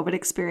about my COVID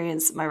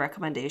experience, my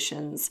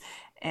recommendations,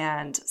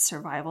 and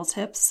survival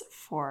tips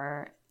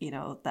for,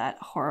 that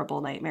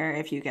horrible nightmare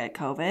if you get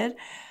COVID.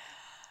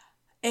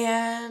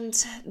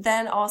 And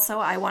then also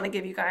I want to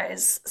give you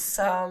guys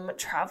some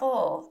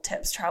travel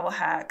tips, travel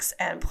hacks,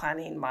 and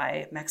planning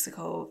my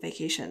Mexico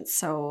vacation.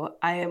 So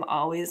I am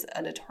always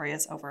a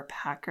notorious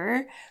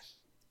overpacker,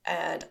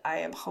 and I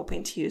am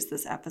hoping to use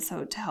this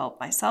episode to help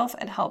myself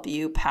and help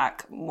you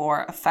pack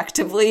more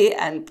effectively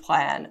and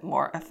plan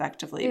more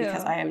effectively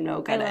because I am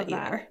no good at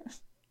either.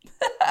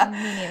 Me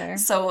neither.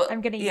 So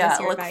I'm going to use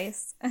your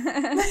advice.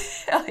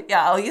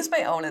 Yeah, I'll use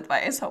my own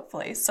advice,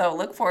 hopefully. So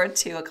look forward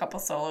to a couple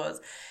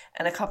solos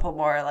and a couple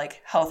more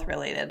like health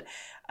related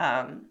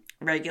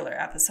regular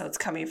episodes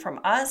coming from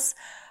us.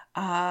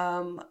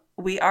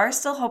 We are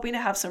still hoping to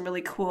have some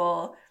really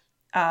cool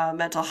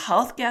mental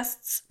health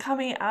guests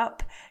coming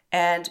up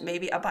and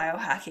maybe a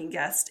biohacking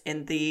guest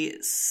in the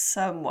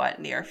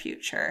somewhat near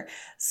future.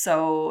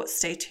 So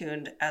stay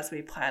tuned as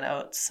we plan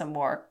out some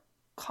more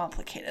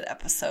complicated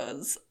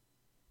episodes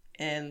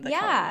in the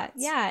comments.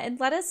 Yeah, and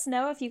let us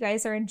know if you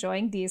guys are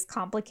enjoying these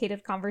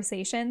complicated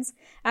conversations.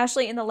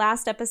 Actually, in the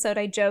last episode,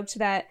 I joked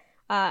that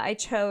I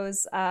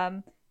chose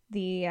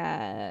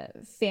the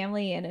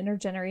family and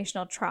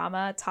intergenerational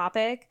trauma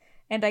topic,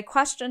 and I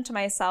questioned to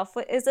myself,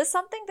 is this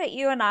something that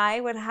you and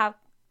I would have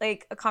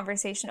like a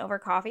conversation over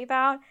coffee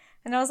about?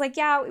 And I was like,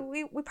 yeah,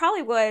 we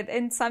probably would.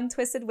 In some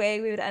twisted way,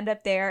 we would end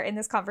up there in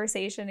this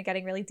conversation and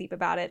getting really deep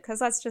about it because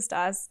that's just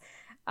us.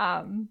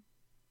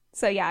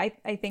 So yeah,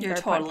 I think you're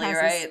our totally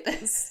podcast right.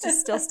 is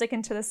just still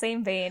sticking to the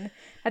same vein.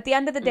 At the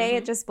end of the day,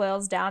 it just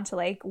boils down to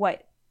like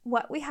what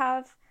we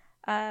have,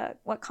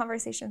 what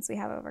conversations we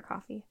have over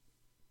coffee.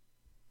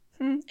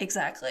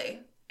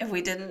 Exactly. If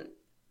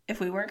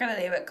we weren't going to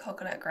name it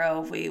Coconut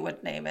Grove, we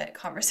would name it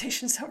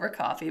Conversations Over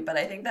Coffee. But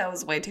I think that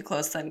was way too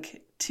close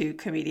to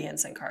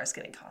comedians and cars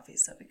getting coffee.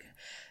 So we could.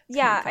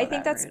 Yeah, I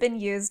think that's been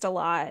used a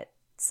lot.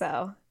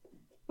 So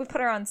we put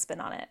our own spin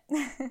on it.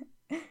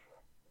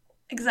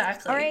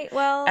 Exactly. All right.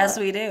 Well, as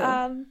we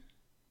do.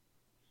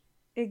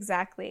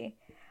 Exactly.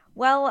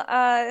 Well,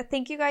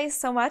 thank you guys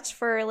so much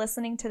for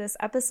listening to this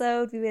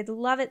episode. We would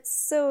love it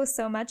so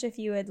much if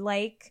you would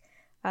like,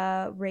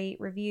 rate,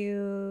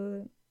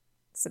 review,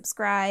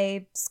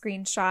 subscribe,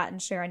 screenshot,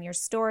 and share on your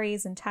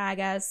stories and tag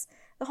us.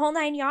 The whole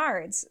 9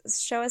 yards.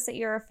 Show us that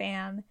you're a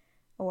fan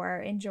or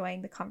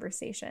enjoying the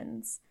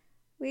conversations.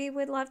 We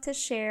would love to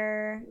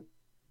share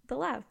the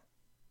love.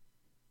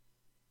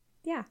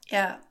 Yeah.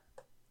 Yeah.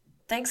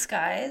 Thanks,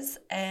 guys,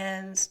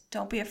 and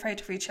don't be afraid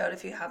to reach out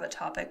if you have a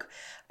topic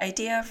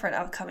idea for an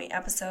upcoming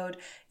episode.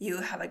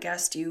 You have a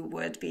guest you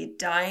would be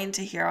dying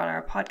to hear on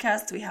our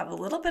podcast. We have a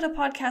little bit of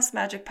podcast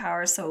magic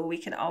power, so we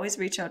can always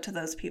reach out to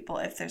those people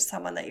if there's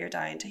someone that you're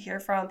dying to hear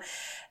from.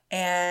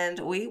 And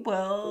we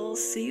will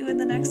see you in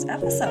the next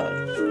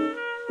episode.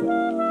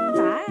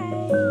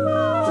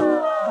 Bye.